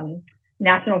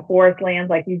national forest lands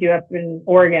like you do up in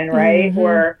Oregon, right? Mm-hmm.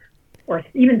 Or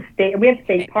even state. We have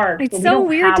state parks. It's so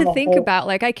weird to think about.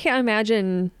 Like I can't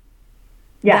imagine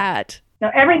that. No,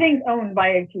 everything's owned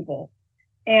by people.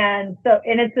 And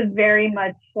it's a very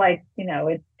much like,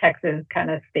 it's Texas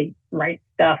kind of state right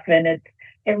stuff. And it's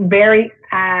a very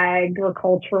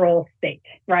agricultural state,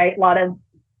 right? A lot of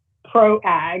pro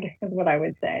ag is what I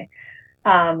would say.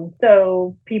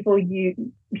 So people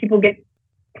get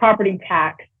property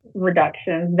tax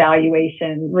reductions,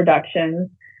 valuation reductions,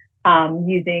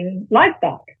 using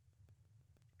livestock.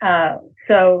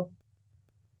 So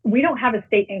we don't have a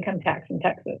state income tax in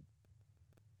Texas.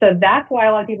 So that's why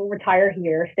a lot of people retire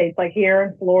here. States like here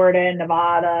in Florida and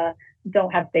Nevada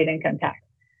don't have state income tax.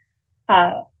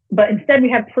 But instead we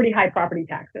have pretty high property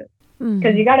taxes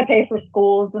because you got to pay for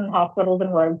schools and hospitals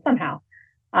and roads somehow.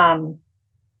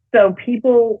 So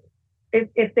people,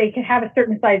 if they can have a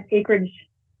certain size acreage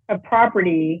of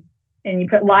property and you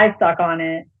put livestock on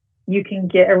it, you can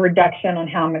get a reduction on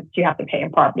how much you have to pay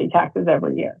in property taxes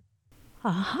every year.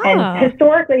 And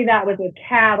historically that was with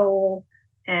cattle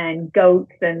and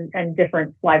goats and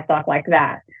different livestock like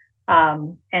that.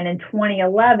 And in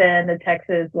 2011, the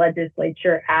Texas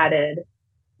legislature added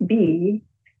bee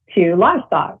to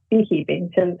livestock,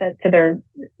 beekeeping to their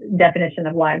definition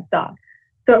of livestock.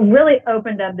 So it really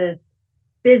opened up this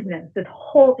business, this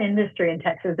whole industry in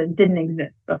Texas that didn't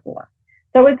exist before.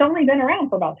 So it's only been around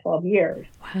for about 12 years.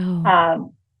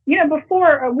 Wow.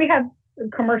 Before we have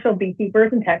commercial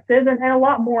beekeepers in Texas and a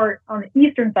lot more on the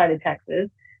eastern side of Texas.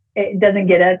 It doesn't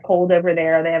get as cold over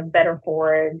there. They have better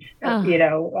forage,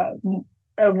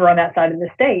 over on that side of the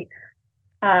state.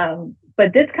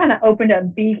 But this kind of opened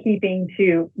up beekeeping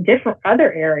to different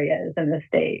other areas in the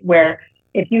state where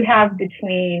if you have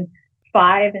between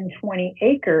 5 and 20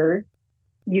 acres,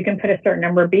 you can put a certain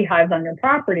number of beehives on your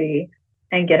property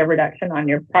and get a reduction on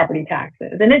your property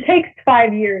taxes. And it takes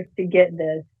 5 years to get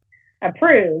this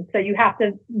approved. So you have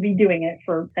to be doing it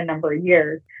for a number of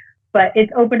years. But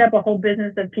it's opened up a whole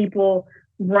business of people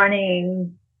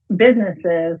running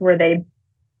businesses where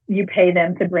you pay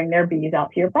them to bring their bees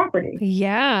out to your property.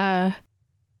 Yeah.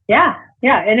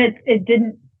 And it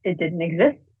didn't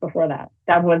exist before that.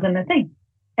 That wasn't a thing.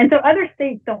 And so other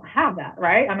states don't have that,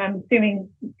 right? I'm assuming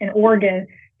in Oregon,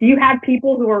 do you have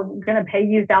people who are going to pay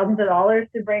you thousands of dollars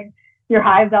to bring your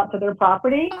hives out to their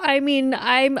property? I mean,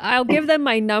 I'll give them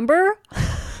my number.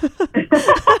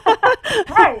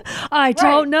 Right. I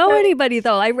don't know anybody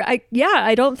though.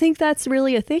 I don't think that's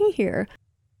really a thing here.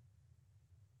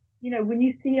 When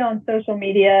you see on social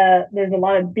media, there's a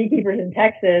lot of beekeepers in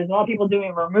Texas, a lot of people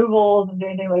doing removals and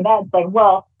doing things like that. It's like,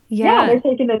 well, yeah, they're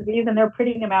taking those bees and they're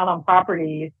putting them out on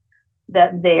properties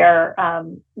that their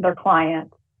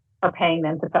clients are paying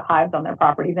them to put hives on their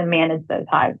properties and manage those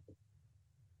hives.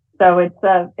 So it's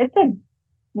a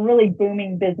really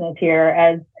booming business here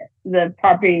as the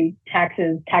property tax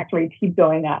rates keep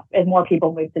going up as more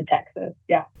people move to Texas.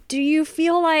 Yeah. Do you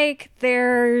feel like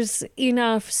there's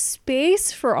enough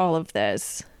space for all of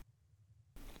this?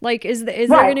 Like, is there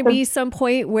going to be some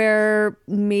point where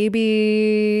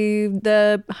maybe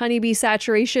the honeybee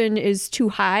saturation is too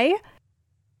high?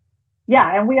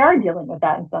 Yeah, and we are dealing with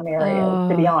that in some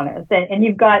areas, to be honest. And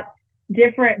you've got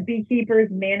different beekeepers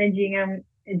managing them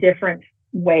in different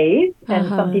ways. And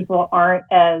some people aren't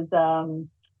as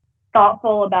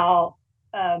thoughtful about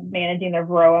managing their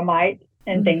varroa mites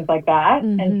and things like that.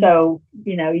 And so,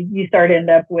 you start end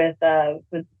up with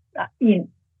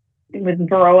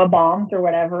varroa bombs or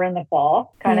whatever in the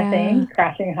fall kind of thing,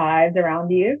 crashing hives around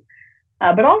you.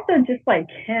 But also just like,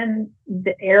 can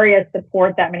the area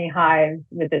support that many hives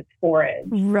with its forage?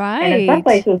 Right. And in some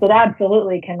places it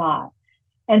absolutely cannot.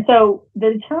 And so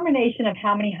the determination of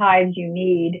how many hives you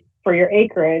need for your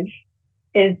acreage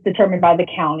is determined by the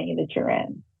county that you're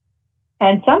in.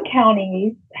 And some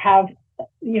counties have,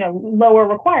 lower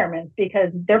requirements because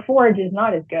their forage is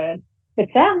not as good, but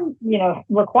some,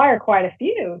 require quite a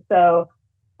few. So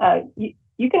you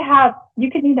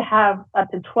could need to have up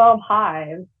to 12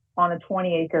 hives on a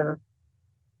 20-acre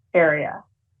area,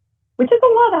 which is a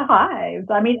lot of hives.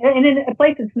 I mean, and in a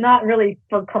place that's not really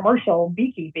for commercial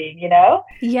beekeeping,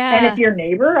 Yeah. And if your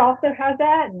neighbor also has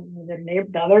that, and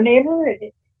the other neighbor,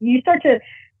 you start to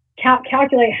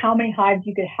calculate how many hives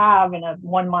you could have in a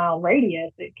 1 mile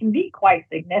radius. It can be quite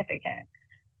significant.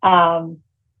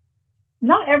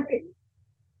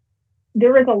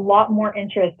 There is a lot more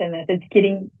interest in this. It's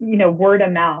getting, word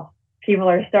of mouth. People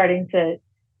are starting to,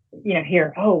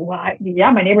 hear, my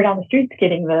neighbor down the street's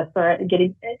getting this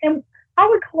and I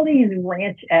would call these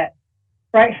ranchettes,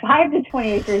 right? 5 to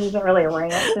 20 acres isn't really a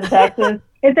ranch in Texas.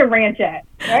 It's a ranchette,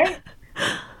 right?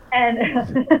 And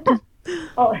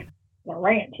a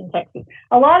ranch in Texas.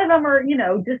 A lot of them are,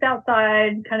 just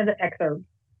outside kind of the exurbs,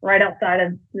 right outside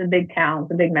of the big towns,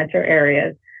 the big metro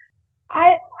areas.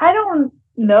 I don't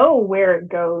know where it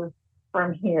goes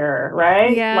from here,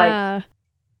 right? Yeah.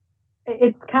 Like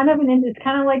it's kind of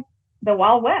like the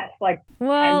Wild West. Like, I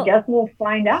Well, guess we'll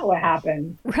find out what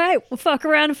happens. right. We'll fuck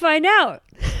around and find out.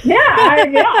 Yeah,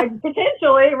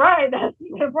 potentially, right. That's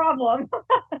the problem.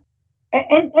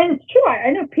 And it's true. I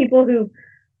know people who,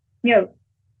 you know,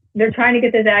 they're trying to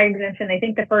get this ag exemption. They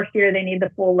think the first year they need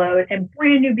the full load, and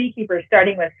brand new beekeepers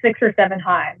starting with 6 or 7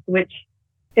 hives, which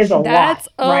is a lot. That's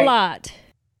a right? lot.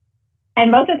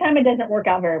 And most of the time it doesn't work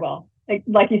out very well.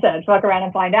 Like you said, fuck around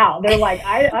and find out. They're like,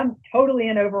 I'm totally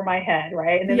in over my head,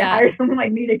 right? And then they hire someone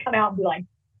like me to come out and be like,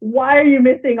 why are you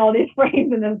missing all these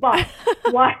frames in this box?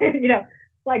 Why,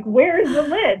 like, where's the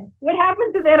lid? What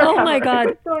happened to the inner cover? Oh my God.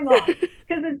 What's going on?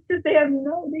 Because it's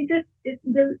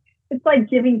just, it's like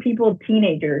giving people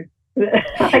teenagers,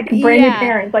 like brand new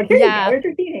parents, like, here you go, here's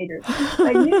your teenagers.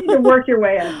 Like, you need to work your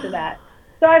way up to that.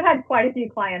 So I've had quite a few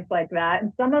clients like that,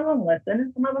 and some of them listen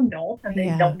and some of them don't, and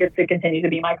they don't get to continue to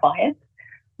be my clients.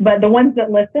 But the ones that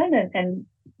listen and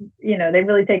they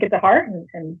really take it to heart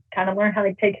and kind of learn how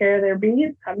to take care of their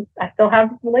bees, I still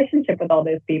have a relationship with all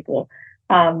those people.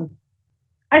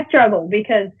 I struggle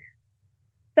because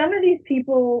some of these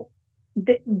people,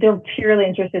 they're purely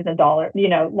interested in dollar,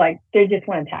 like they just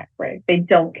want a tax break. They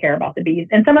don't care about the bees.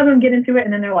 And some of them get into it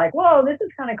and then they're like, whoa, this is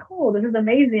kind of cool. This is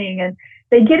amazing. And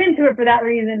they get into it for that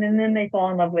reason. And then they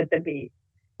fall in love with the bees,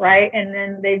 right? And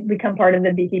then they become part of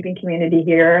the beekeeping community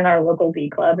here in our local bee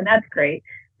club. And that's great.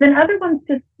 Then other ones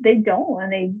just, they don't,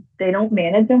 and they don't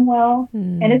manage them well.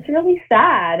 And it's really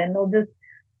sad. And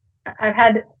I've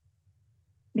had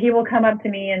people come up to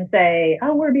me and say,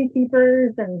 oh, we're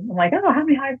beekeepers. And I'm like, oh, how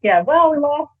many hives? Yeah, well, we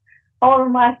lost all of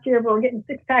them last year, but we're getting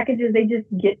 6 packages. They just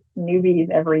get newbies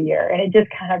every year. And it just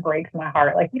kind of breaks my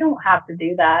heart. Like, you don't have to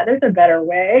do that. There's a better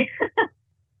way.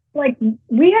 Like,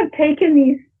 we have taken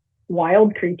these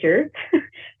wild creatures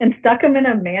and stuck them in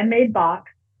a man-made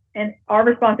box, and our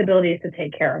responsibility is to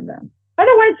take care of them.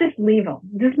 Otherwise, just leave them.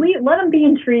 Let them be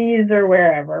in trees or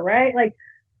wherever, right? Like,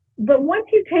 but once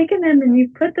you've taken them and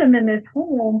you've put them in this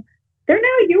home, they're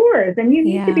now yours, and you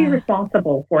need to be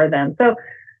responsible for them. So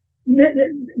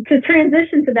to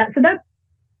transition to that, so that's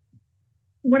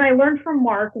when I learned from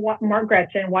Mark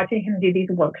Gretchen, watching him do these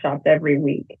workshops every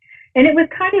week. And it was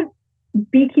kind of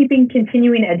beekeeping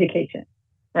continuing education,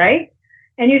 right?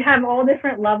 And you'd have all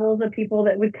different levels of people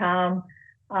that would come,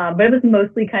 but it was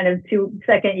mostly kind of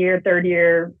second year, third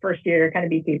year, first year kind of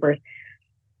beekeepers.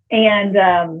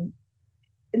 And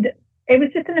it was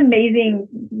just an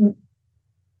amazing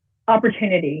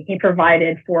opportunity he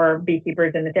provided for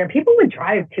beekeepers in this area. People would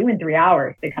drive 2 and 3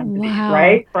 hours to come to these,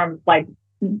 right? From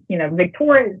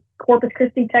Victoria, Corpus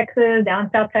Christi, Texas, down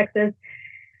South Texas.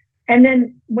 And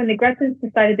then when the Gretchens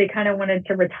decided they kind of wanted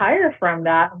to retire from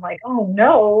that, I'm like, oh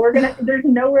no, there's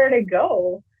nowhere to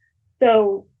go.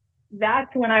 So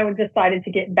that's when I decided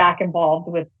to get back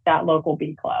involved with that local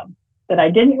bee club that I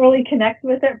didn't really connect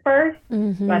with at first.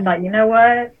 Mm-hmm. But I thought, you know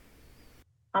what?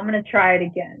 I'm going to try it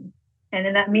again. And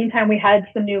in that meantime, we had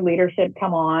some new leadership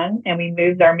come on, and we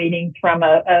moved our meetings from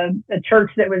a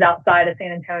church that was outside of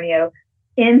San Antonio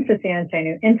into San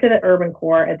Antonio, into the urban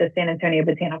core at the San Antonio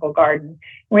Botanical Garden.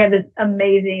 We have this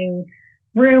amazing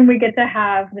room we get to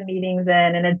have the meetings in,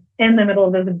 and it's in the middle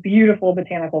of this beautiful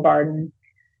botanical garden.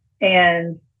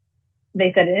 And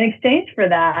they said, in exchange for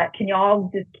that, can y'all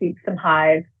just keep some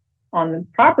hives on the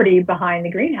property behind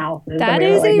the greenhouses? That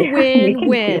is a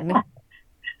win-win.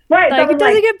 Right. Like, it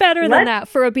doesn't get better than that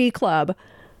for a bee club.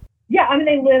 Yeah, I mean,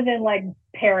 they live in like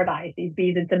paradise, these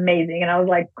bees. It's amazing. And I was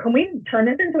like, can we turn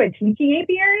this into a teaching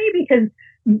apiary? Because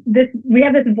we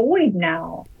have this void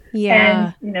now.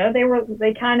 Yeah. And,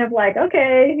 they kind of like,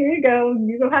 okay, here you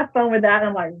go have fun with that. And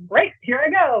I'm like, great, here I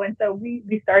go. And so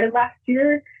we started last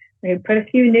year. We put a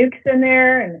few nukes in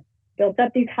there and built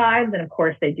up these hives. And of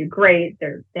course they do great.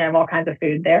 They have all kinds of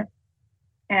food there.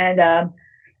 And,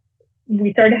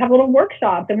 we started to have little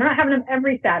workshops, and we're not having them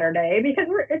every Saturday because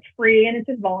it's free and it's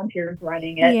just volunteers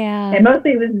running it. Yeah. And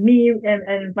mostly it was me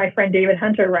and my friend David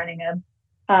Hunter running them.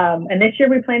 And this year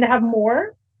we plan to have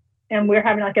more, and we're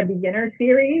having like a beginner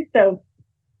series. So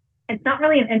it's not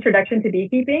really an introduction to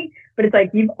beekeeping, but it's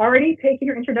like you've already taken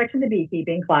your introduction to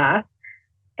beekeeping class,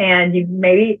 and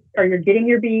you're getting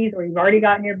your bees, or you've already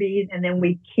gotten your bees, and then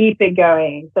we keep it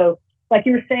going. So like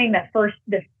you were saying,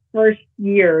 the first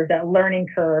year, that learning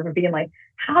curve of being like,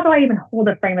 how do I even hold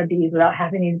a frame of bees without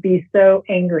having these bees so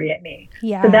angry at me?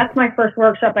 Yeah. So that's my first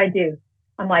workshop I do.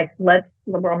 I'm like, I'm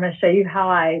going to show you how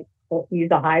I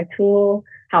use a hive tool,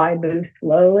 how I move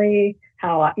slowly,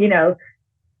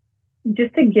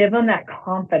 just to give them that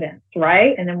confidence,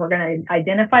 right? And then we're going to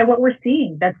identify what we're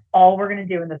seeing. That's all we're going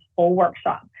to do in this whole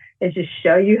workshop, is just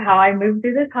show you how I move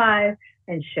through this hive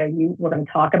and show you. We're going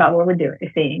to talk about what we're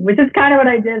seeing, which is kind of what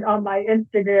I did on my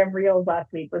Instagram reels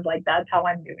last week, was like, that's how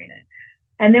I'm doing it.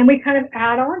 And then we kind of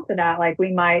add on to that. Like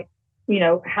we might,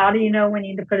 how do you know when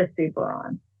you need to put a super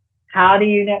on? How do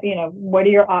you know, what are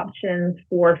your options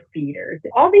for feeders?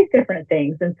 All these different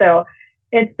things. And so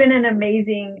it's been an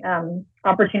amazing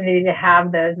opportunity to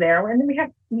have those there. And then we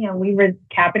have, we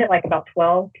cap it at like about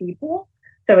 12 people.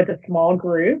 So it's a small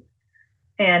group.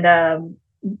 And I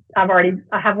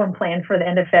have one planned for the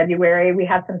end of February. We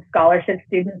have some scholarship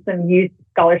students, some youth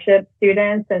scholarship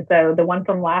students. And so the one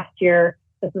from last year,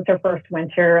 this is her first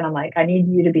winter. And I'm like, I need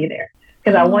you to be there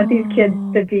because I want these kids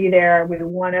to be there. We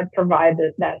want to provide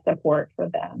that support for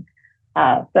them.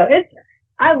 So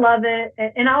I love it.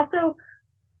 And also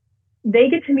they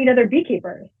get to meet other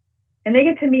beekeepers. And they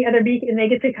get to meet and they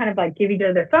get to kind of like give each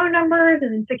other their phone numbers.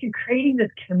 And it's like you're creating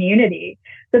this community.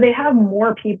 So they have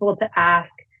more people to ask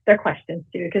their questions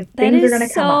to, because things are going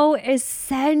to come up. That is so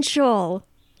essential.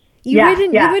 You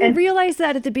wouldn't realize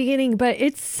that at the beginning, but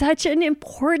it's such an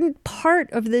important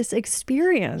part of this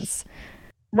experience.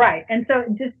 Right. And so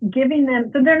just giving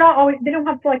them, so they don't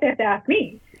have to they have to ask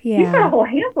me. Yeah. You've got a whole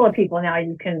handful of people now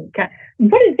you can,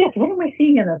 what is this? What am I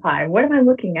seeing in the hive? What am I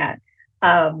looking at?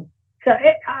 So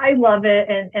I love it.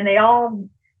 And they all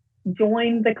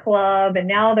joined the club, and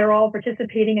now they're all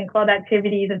participating in club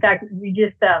activities. In fact,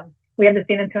 we have the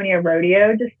San Antonio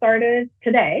Rodeo just started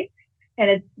today, and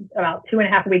it's about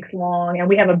 2.5 weeks long. And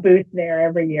we have a booth there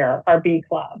every year, our bee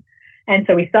club. And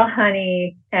so we sell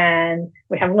honey, and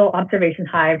we have a little observation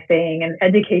hive thing and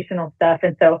educational stuff.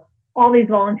 And so all these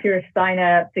volunteers sign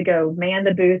up to go man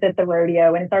the booth at the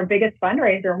rodeo. And it's our biggest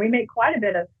fundraiser. And we make quite a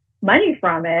bit money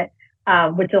from it,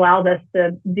 which allows us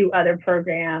to do other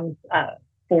programs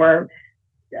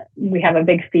we have a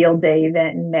big field day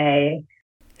event in May.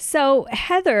 So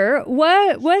Heather,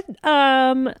 what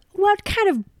kind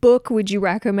of book would you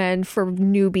recommend for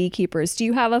new beekeepers? Do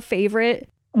you have a favorite?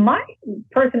 My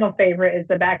personal favorite is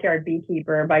The Backyard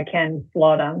Beekeeper by Ken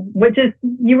Slaughter, which is,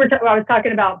 I was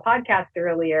talking about podcast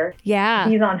earlier. Yeah.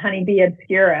 He's on Honeybee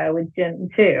Obscura with Jim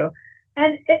too.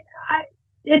 And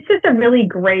it's just a really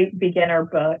great beginner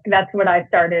book. That's what I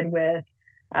started with.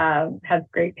 Has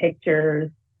great pictures.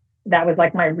 That was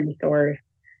like my resource.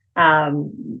 At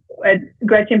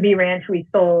Gretchen Bee Ranch, we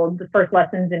sold the First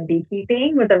Lessons in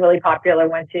Beekeeping, was a really popular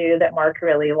one too that Mark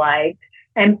really liked.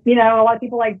 And a lot of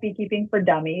people like Beekeeping for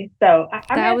Dummies. So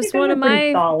that was one of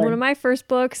my first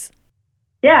books.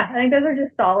 Yeah, I think those are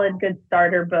just solid, good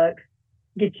starter books.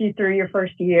 Get you through your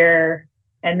first year,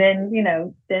 and then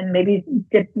then maybe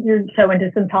dip your toe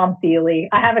into some Tom Seeley.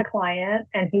 I have a client,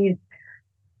 and he's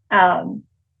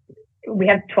we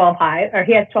have 12 hives, or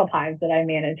he has 12 hives that I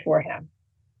manage for him.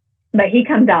 But he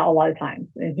comes out a lot of times,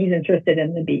 and he's interested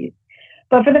in the bees.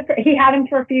 But he had them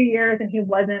for a few years, and he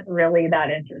wasn't really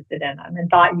that interested in them, and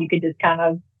thought you could just kind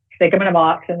of stick them in a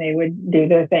box and they would do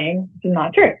their thing, which is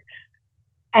not true.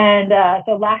 And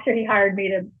so last year he hired me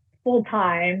to full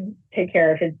time take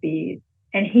care of his bees,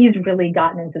 and he's really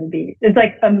gotten into the bees. It's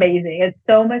like amazing. It's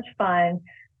so much fun.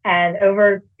 And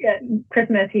over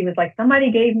Christmas, he was like,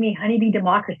 somebody gave me Honeybee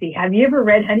Democracy. Have you ever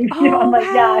read Honeybee? I'm like,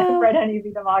 yeah, I've read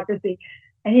Honeybee Democracy.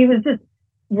 And he was just,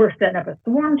 we're setting up a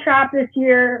swarm trap this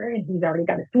year, and he's already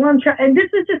got a swarm trap. And this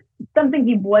is just something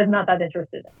he was not that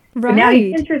interested in. Right. But now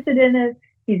he's interested in it.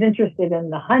 He's interested in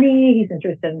the honey. He's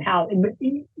interested in how,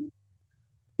 he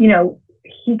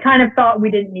kind of thought we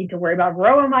didn't need to worry about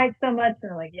varroa mites so much.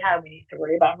 And I'm like, yeah, we need to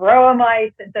worry about varroa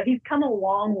mites. And so he's come a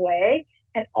long way,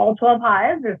 and all 12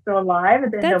 hives are still alive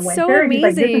at the end of winter. That's so amazing. He's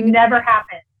like, this has never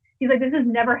happened. He's like, this has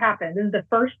never happened. This is the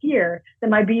first year that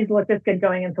my bees look this good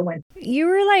going into winter. You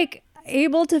were like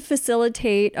able to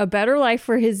facilitate a better life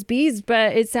for his bees,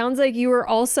 but it sounds like you were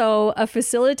also a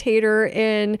facilitator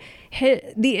in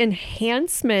the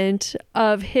enhancement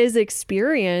of his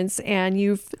experience, and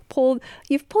you've pulled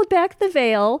back the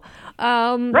veil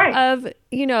of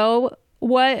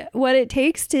what it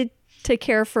takes to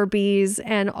care for bees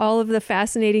and all of the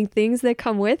fascinating things that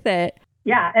come with it.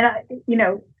 Yeah, and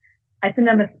I send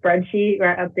them a spreadsheet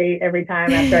or update every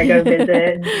time after I go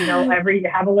visit. And,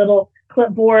 have a little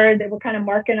clipboard that we're kind of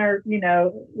marking our,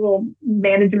 little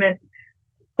management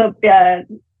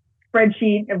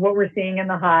spreadsheet of what we're seeing in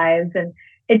the hives. And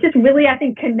it just really, I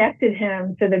think, connected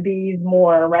him to the bees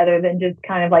more rather than just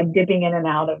kind of like dipping in and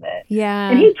out of it. Yeah.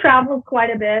 And he travels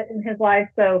quite a bit in his life.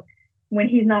 So when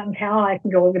he's not in town, I can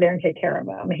go over there and take care of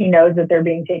them. He knows that they're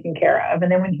being taken care of.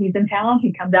 And then when he's in town,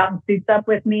 he comes out and suits up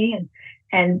with me,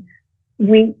 and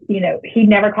we, he'd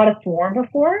never caught a swarm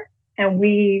before. And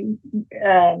we,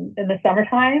 in the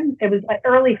summertime, it was like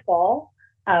early fall.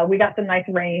 We got some nice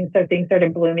rain, so things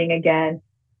started blooming again.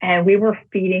 and we were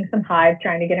feeding some hives,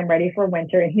 trying to get him ready for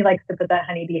winter. And he likes to put that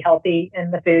Honeybee Healthy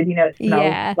in the food. It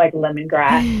smells like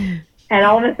lemongrass. And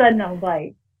all of a sudden I was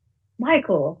like,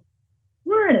 Michael,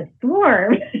 we're in a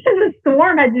storm. The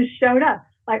storm had just shown up.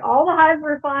 Like all the hives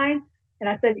were fine. And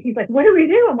I said, he's like, what do we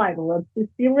do? I'm like, well, let's just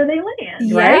see where they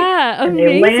land, right? Yeah, and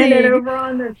they landed over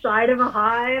on the side of a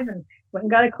hive and went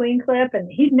and got a queen clip.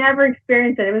 And he'd never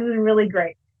experienced it. It was really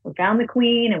great. We found the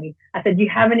queen and I said, do you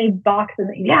have any boxes?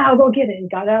 Yeah, I'll go get it. He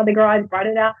got out of the garage, brought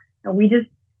it out. And we just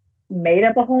made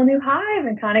up a whole new hive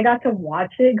and kind of got to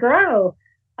watch it grow.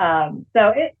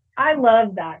 I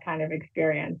love that kind of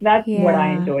experience. That's what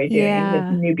I enjoy doing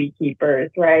with new beekeepers,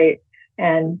 right?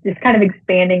 And just kind of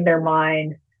expanding their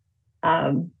mind.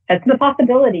 That's the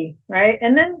possibility, right?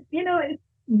 And then,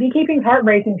 beekeeping's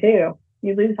heartbreaking too.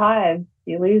 You lose hives,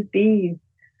 you lose bees.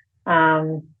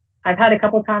 I've had a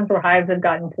couple of times where hives have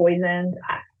gotten poisoned.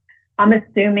 I'm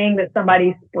assuming that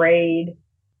somebody sprayed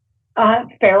a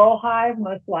feral hive,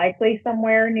 most likely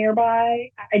somewhere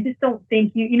nearby. I just don't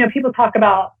think people talk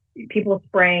about people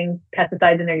spraying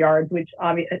pesticides in their yards, which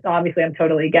obviously I'm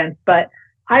totally against, but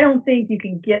I don't think you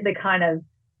can get the kind of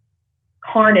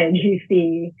carnage you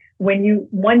see when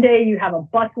one day you have a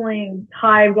bustling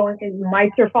hive going,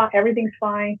 mites are fine, everything's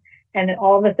fine. And then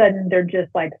all of a sudden they're just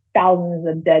like thousands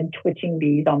of dead twitching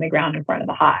bees on the ground in front of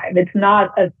the hive. It's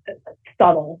not as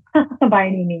subtle by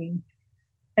any means.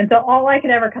 And so all I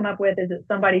could ever come up with is that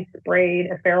somebody sprayed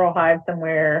a feral hive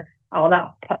somewhere. All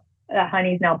that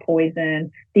honey's now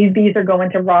poisoned. These bees are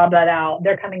going to rob that out.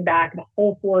 They're coming back. The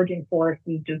whole foraging force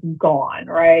is just gone,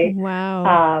 right?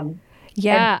 Wow.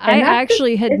 I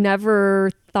actually had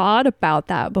never thought about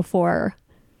that before.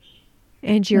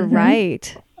 And you're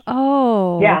right.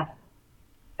 Oh. Yeah.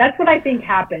 That's what I think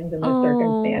happens in those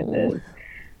circumstances.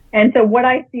 And so what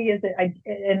I see is that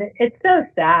and it's so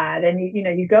sad. And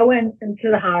you go into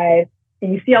the hive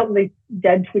and you see all these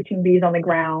dead twitching bees on the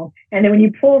ground. And then when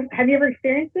you pull, have you ever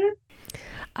experienced this?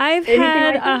 I've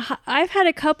had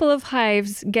a couple of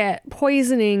hives get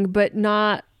poisoning, but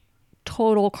not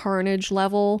total carnage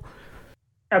level.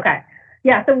 Okay.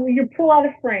 Yeah. So you pull out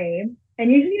a frame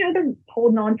and usually, they're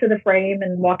holding on to the frame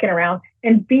and walking around,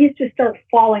 and bees just start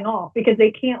falling off because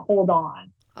they can't hold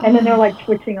on. And then they're like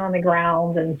twitching on the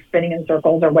ground and spinning in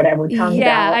circles or whatever. Tongues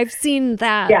out. I've seen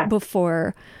that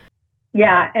before.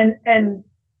 Yeah. And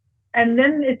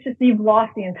then it's just, you've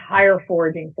lost the entire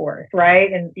foraging force,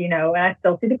 right? And, and I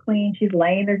still see the queen. She's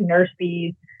laying, there's nurse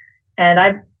bees.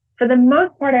 And for the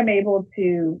most part, I'm able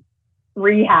to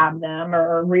rehab them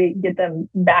or get them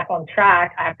back on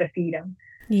track. I have to feed them.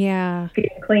 Yeah. Feed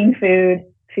them clean food,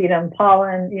 feed them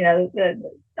pollen.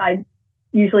 I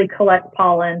usually collect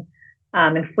pollen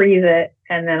and freeze it,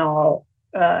 and then I'll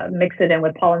mix it in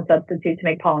with pollen substitute to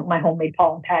make my homemade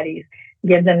pollen patties.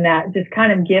 Give them that, just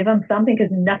kind of give them something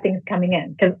because nothing's coming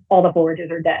in because all the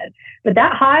forages are dead. But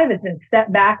that hive has been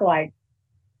set back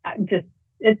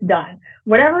it's done.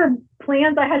 Whatever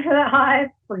plans I had for that hive,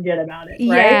 forget about it,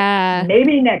 right? Yeah.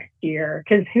 Maybe next year,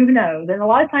 because who knows? And a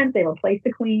lot of times they replace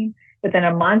the queen within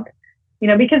a month,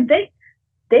 because they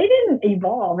didn't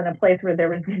evolve in a place where there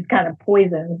was these kind of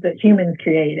poisons that humans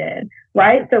created,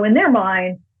 right? So in their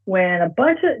mind, when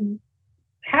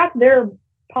half their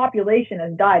population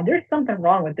has died, there's something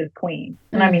wrong with this queen.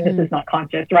 And I mean, this is not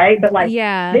conscious, right? But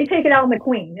they take it out on the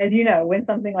queen, as you know, when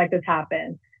something like this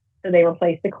happens. So they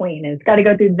replace the queen, and it's got to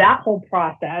go through that whole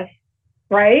process,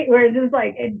 right? Where it's just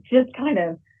it just kind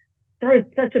of throws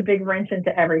such a big wrench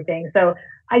into everything. So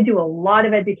I do a lot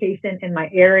of education in my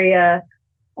area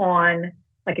on,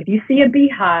 if you see a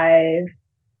beehive,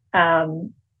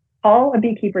 call a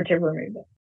beekeeper to remove it.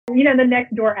 The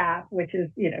Nextdoor app, which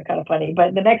is, kind of funny,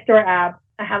 but the Nextdoor app,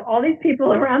 I have all these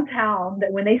people around town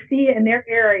that when they see in their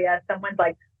area, someone's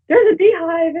like, there's a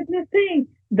beehive in this thing,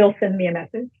 they'll send me a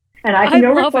message. And I can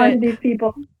go respond to these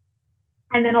people.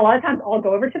 And then a lot of times I'll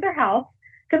go over to their house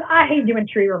because I hate doing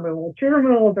tree removal. Tree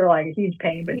removals are a huge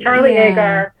pain, but Charlie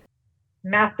Agar,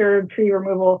 master tree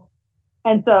removal.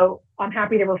 And so I'm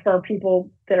happy to refer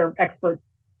people that are experts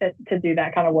to do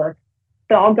that kind of work.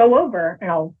 So I'll go over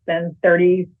and I'll spend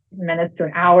 30 minutes to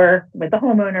an hour with the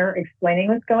homeowner explaining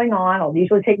what's going on. I'll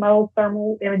usually take my little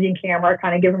thermal imaging camera,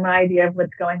 kind of give them an idea of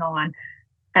what's going on.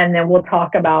 And then we'll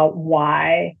talk about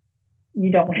why you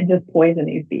don't want to just poison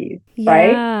these bees,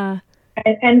 right?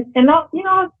 And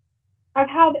I've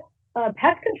had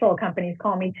pest control companies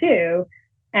call me too,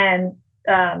 and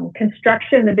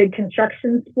the big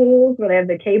construction spools where they have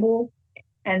the cables,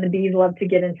 and the bees love to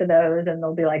get into those, and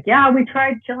they'll be like, yeah, we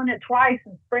tried killing it twice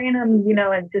and spraying them,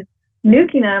 and just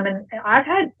nuking them.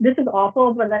 And this is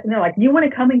awful, but they're like, you want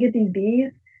to come and get these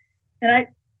bees? And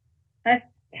I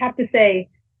have to say,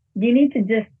 you need to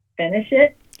just finish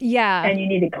it. Yeah. And you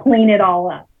need to clean it all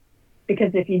up.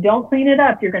 Because if you don't clean it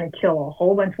up, you're going to kill a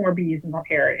whole bunch more bees in the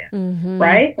area.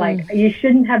 Right? Like you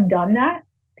shouldn't have done that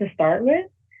to start with.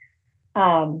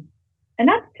 And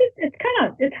that's just,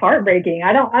 it's heartbreaking.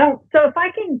 So if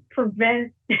I can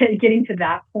prevent getting to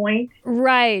that point.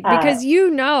 Right. Because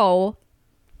you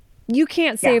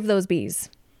can't save those bees.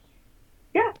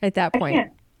 Yeah. At that point. I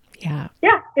can't. Yeah.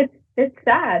 Yeah. It's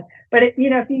sad. But if you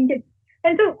can get,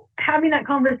 and so having that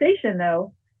conversation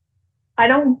though, I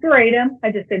don't berate them.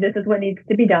 I just say, this is what needs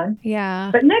to be done.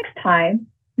 Yeah. But next time,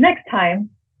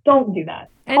 don't do that.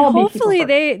 And hopefully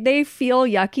they feel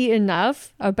yucky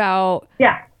enough about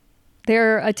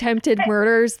their attempted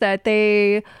murders that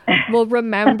they will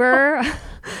remember.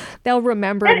 They'll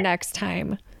remember next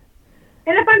time.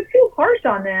 And if I'm too harsh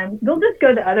on them, they'll just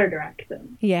go the other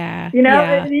direction. Yeah.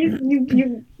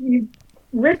 You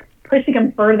risk pushing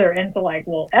them further into like,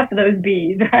 well, F those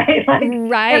bees, right? Like,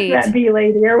 F that bee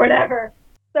lady or whatever.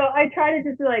 So I try to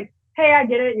just be like, hey, I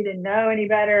get it. You didn't know any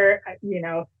better.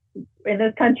 In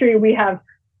this country, we have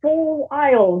full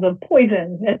aisles of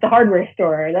poison at the hardware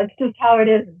store. That's just how it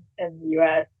is in the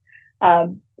U.S.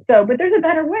 But there's a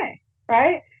better way,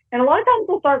 right? And a lot of times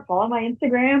they'll start following my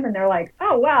Instagram and they're like,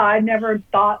 oh, wow, I never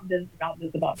thought this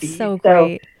about bees. So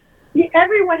great.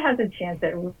 Everyone has a chance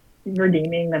at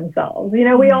redeeming themselves.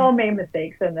 We all made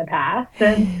mistakes in the past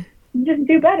and just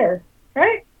do better,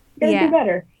 right? Do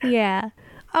better. Yeah.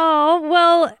 Oh,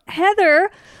 well,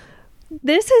 Heather,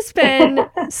 this has been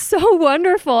so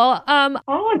wonderful. I'm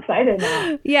all excited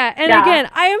now. Yeah. And again,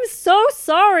 I am so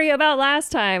sorry about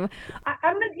last time.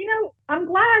 I'm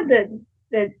glad that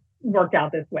it worked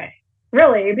out this way,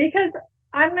 really, because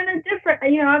I'm in a different,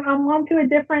 I'm on to a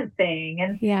different thing.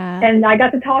 And I got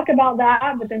to talk about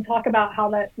that, but then talk about how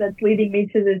that's leading me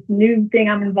to this new thing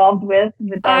I'm involved with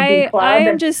our bee club. I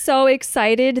am just so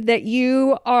excited that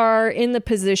you are in the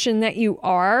position that you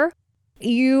are.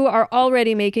 You are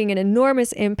already making an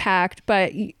enormous impact,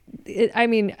 but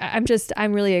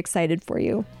I'm really excited for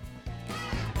you.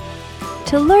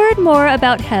 To learn more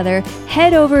about Heather,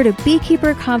 head over to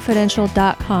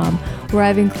beekeeperconfidential.com, where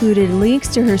I've included links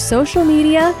to her social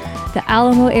media, the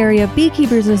Alamo Area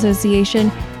Beekeepers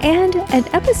Association, and an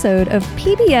episode of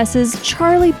PBS's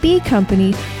Charlie Bee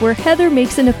Company, where Heather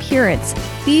makes an appearance.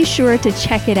 Be sure to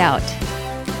check it out.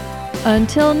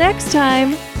 Until next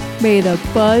time, may the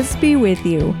buzz be with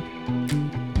you.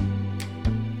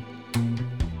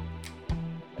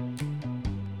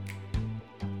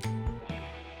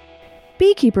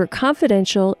 Beekeeper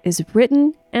Confidential is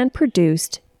written and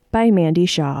produced by Mandy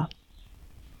Shaw.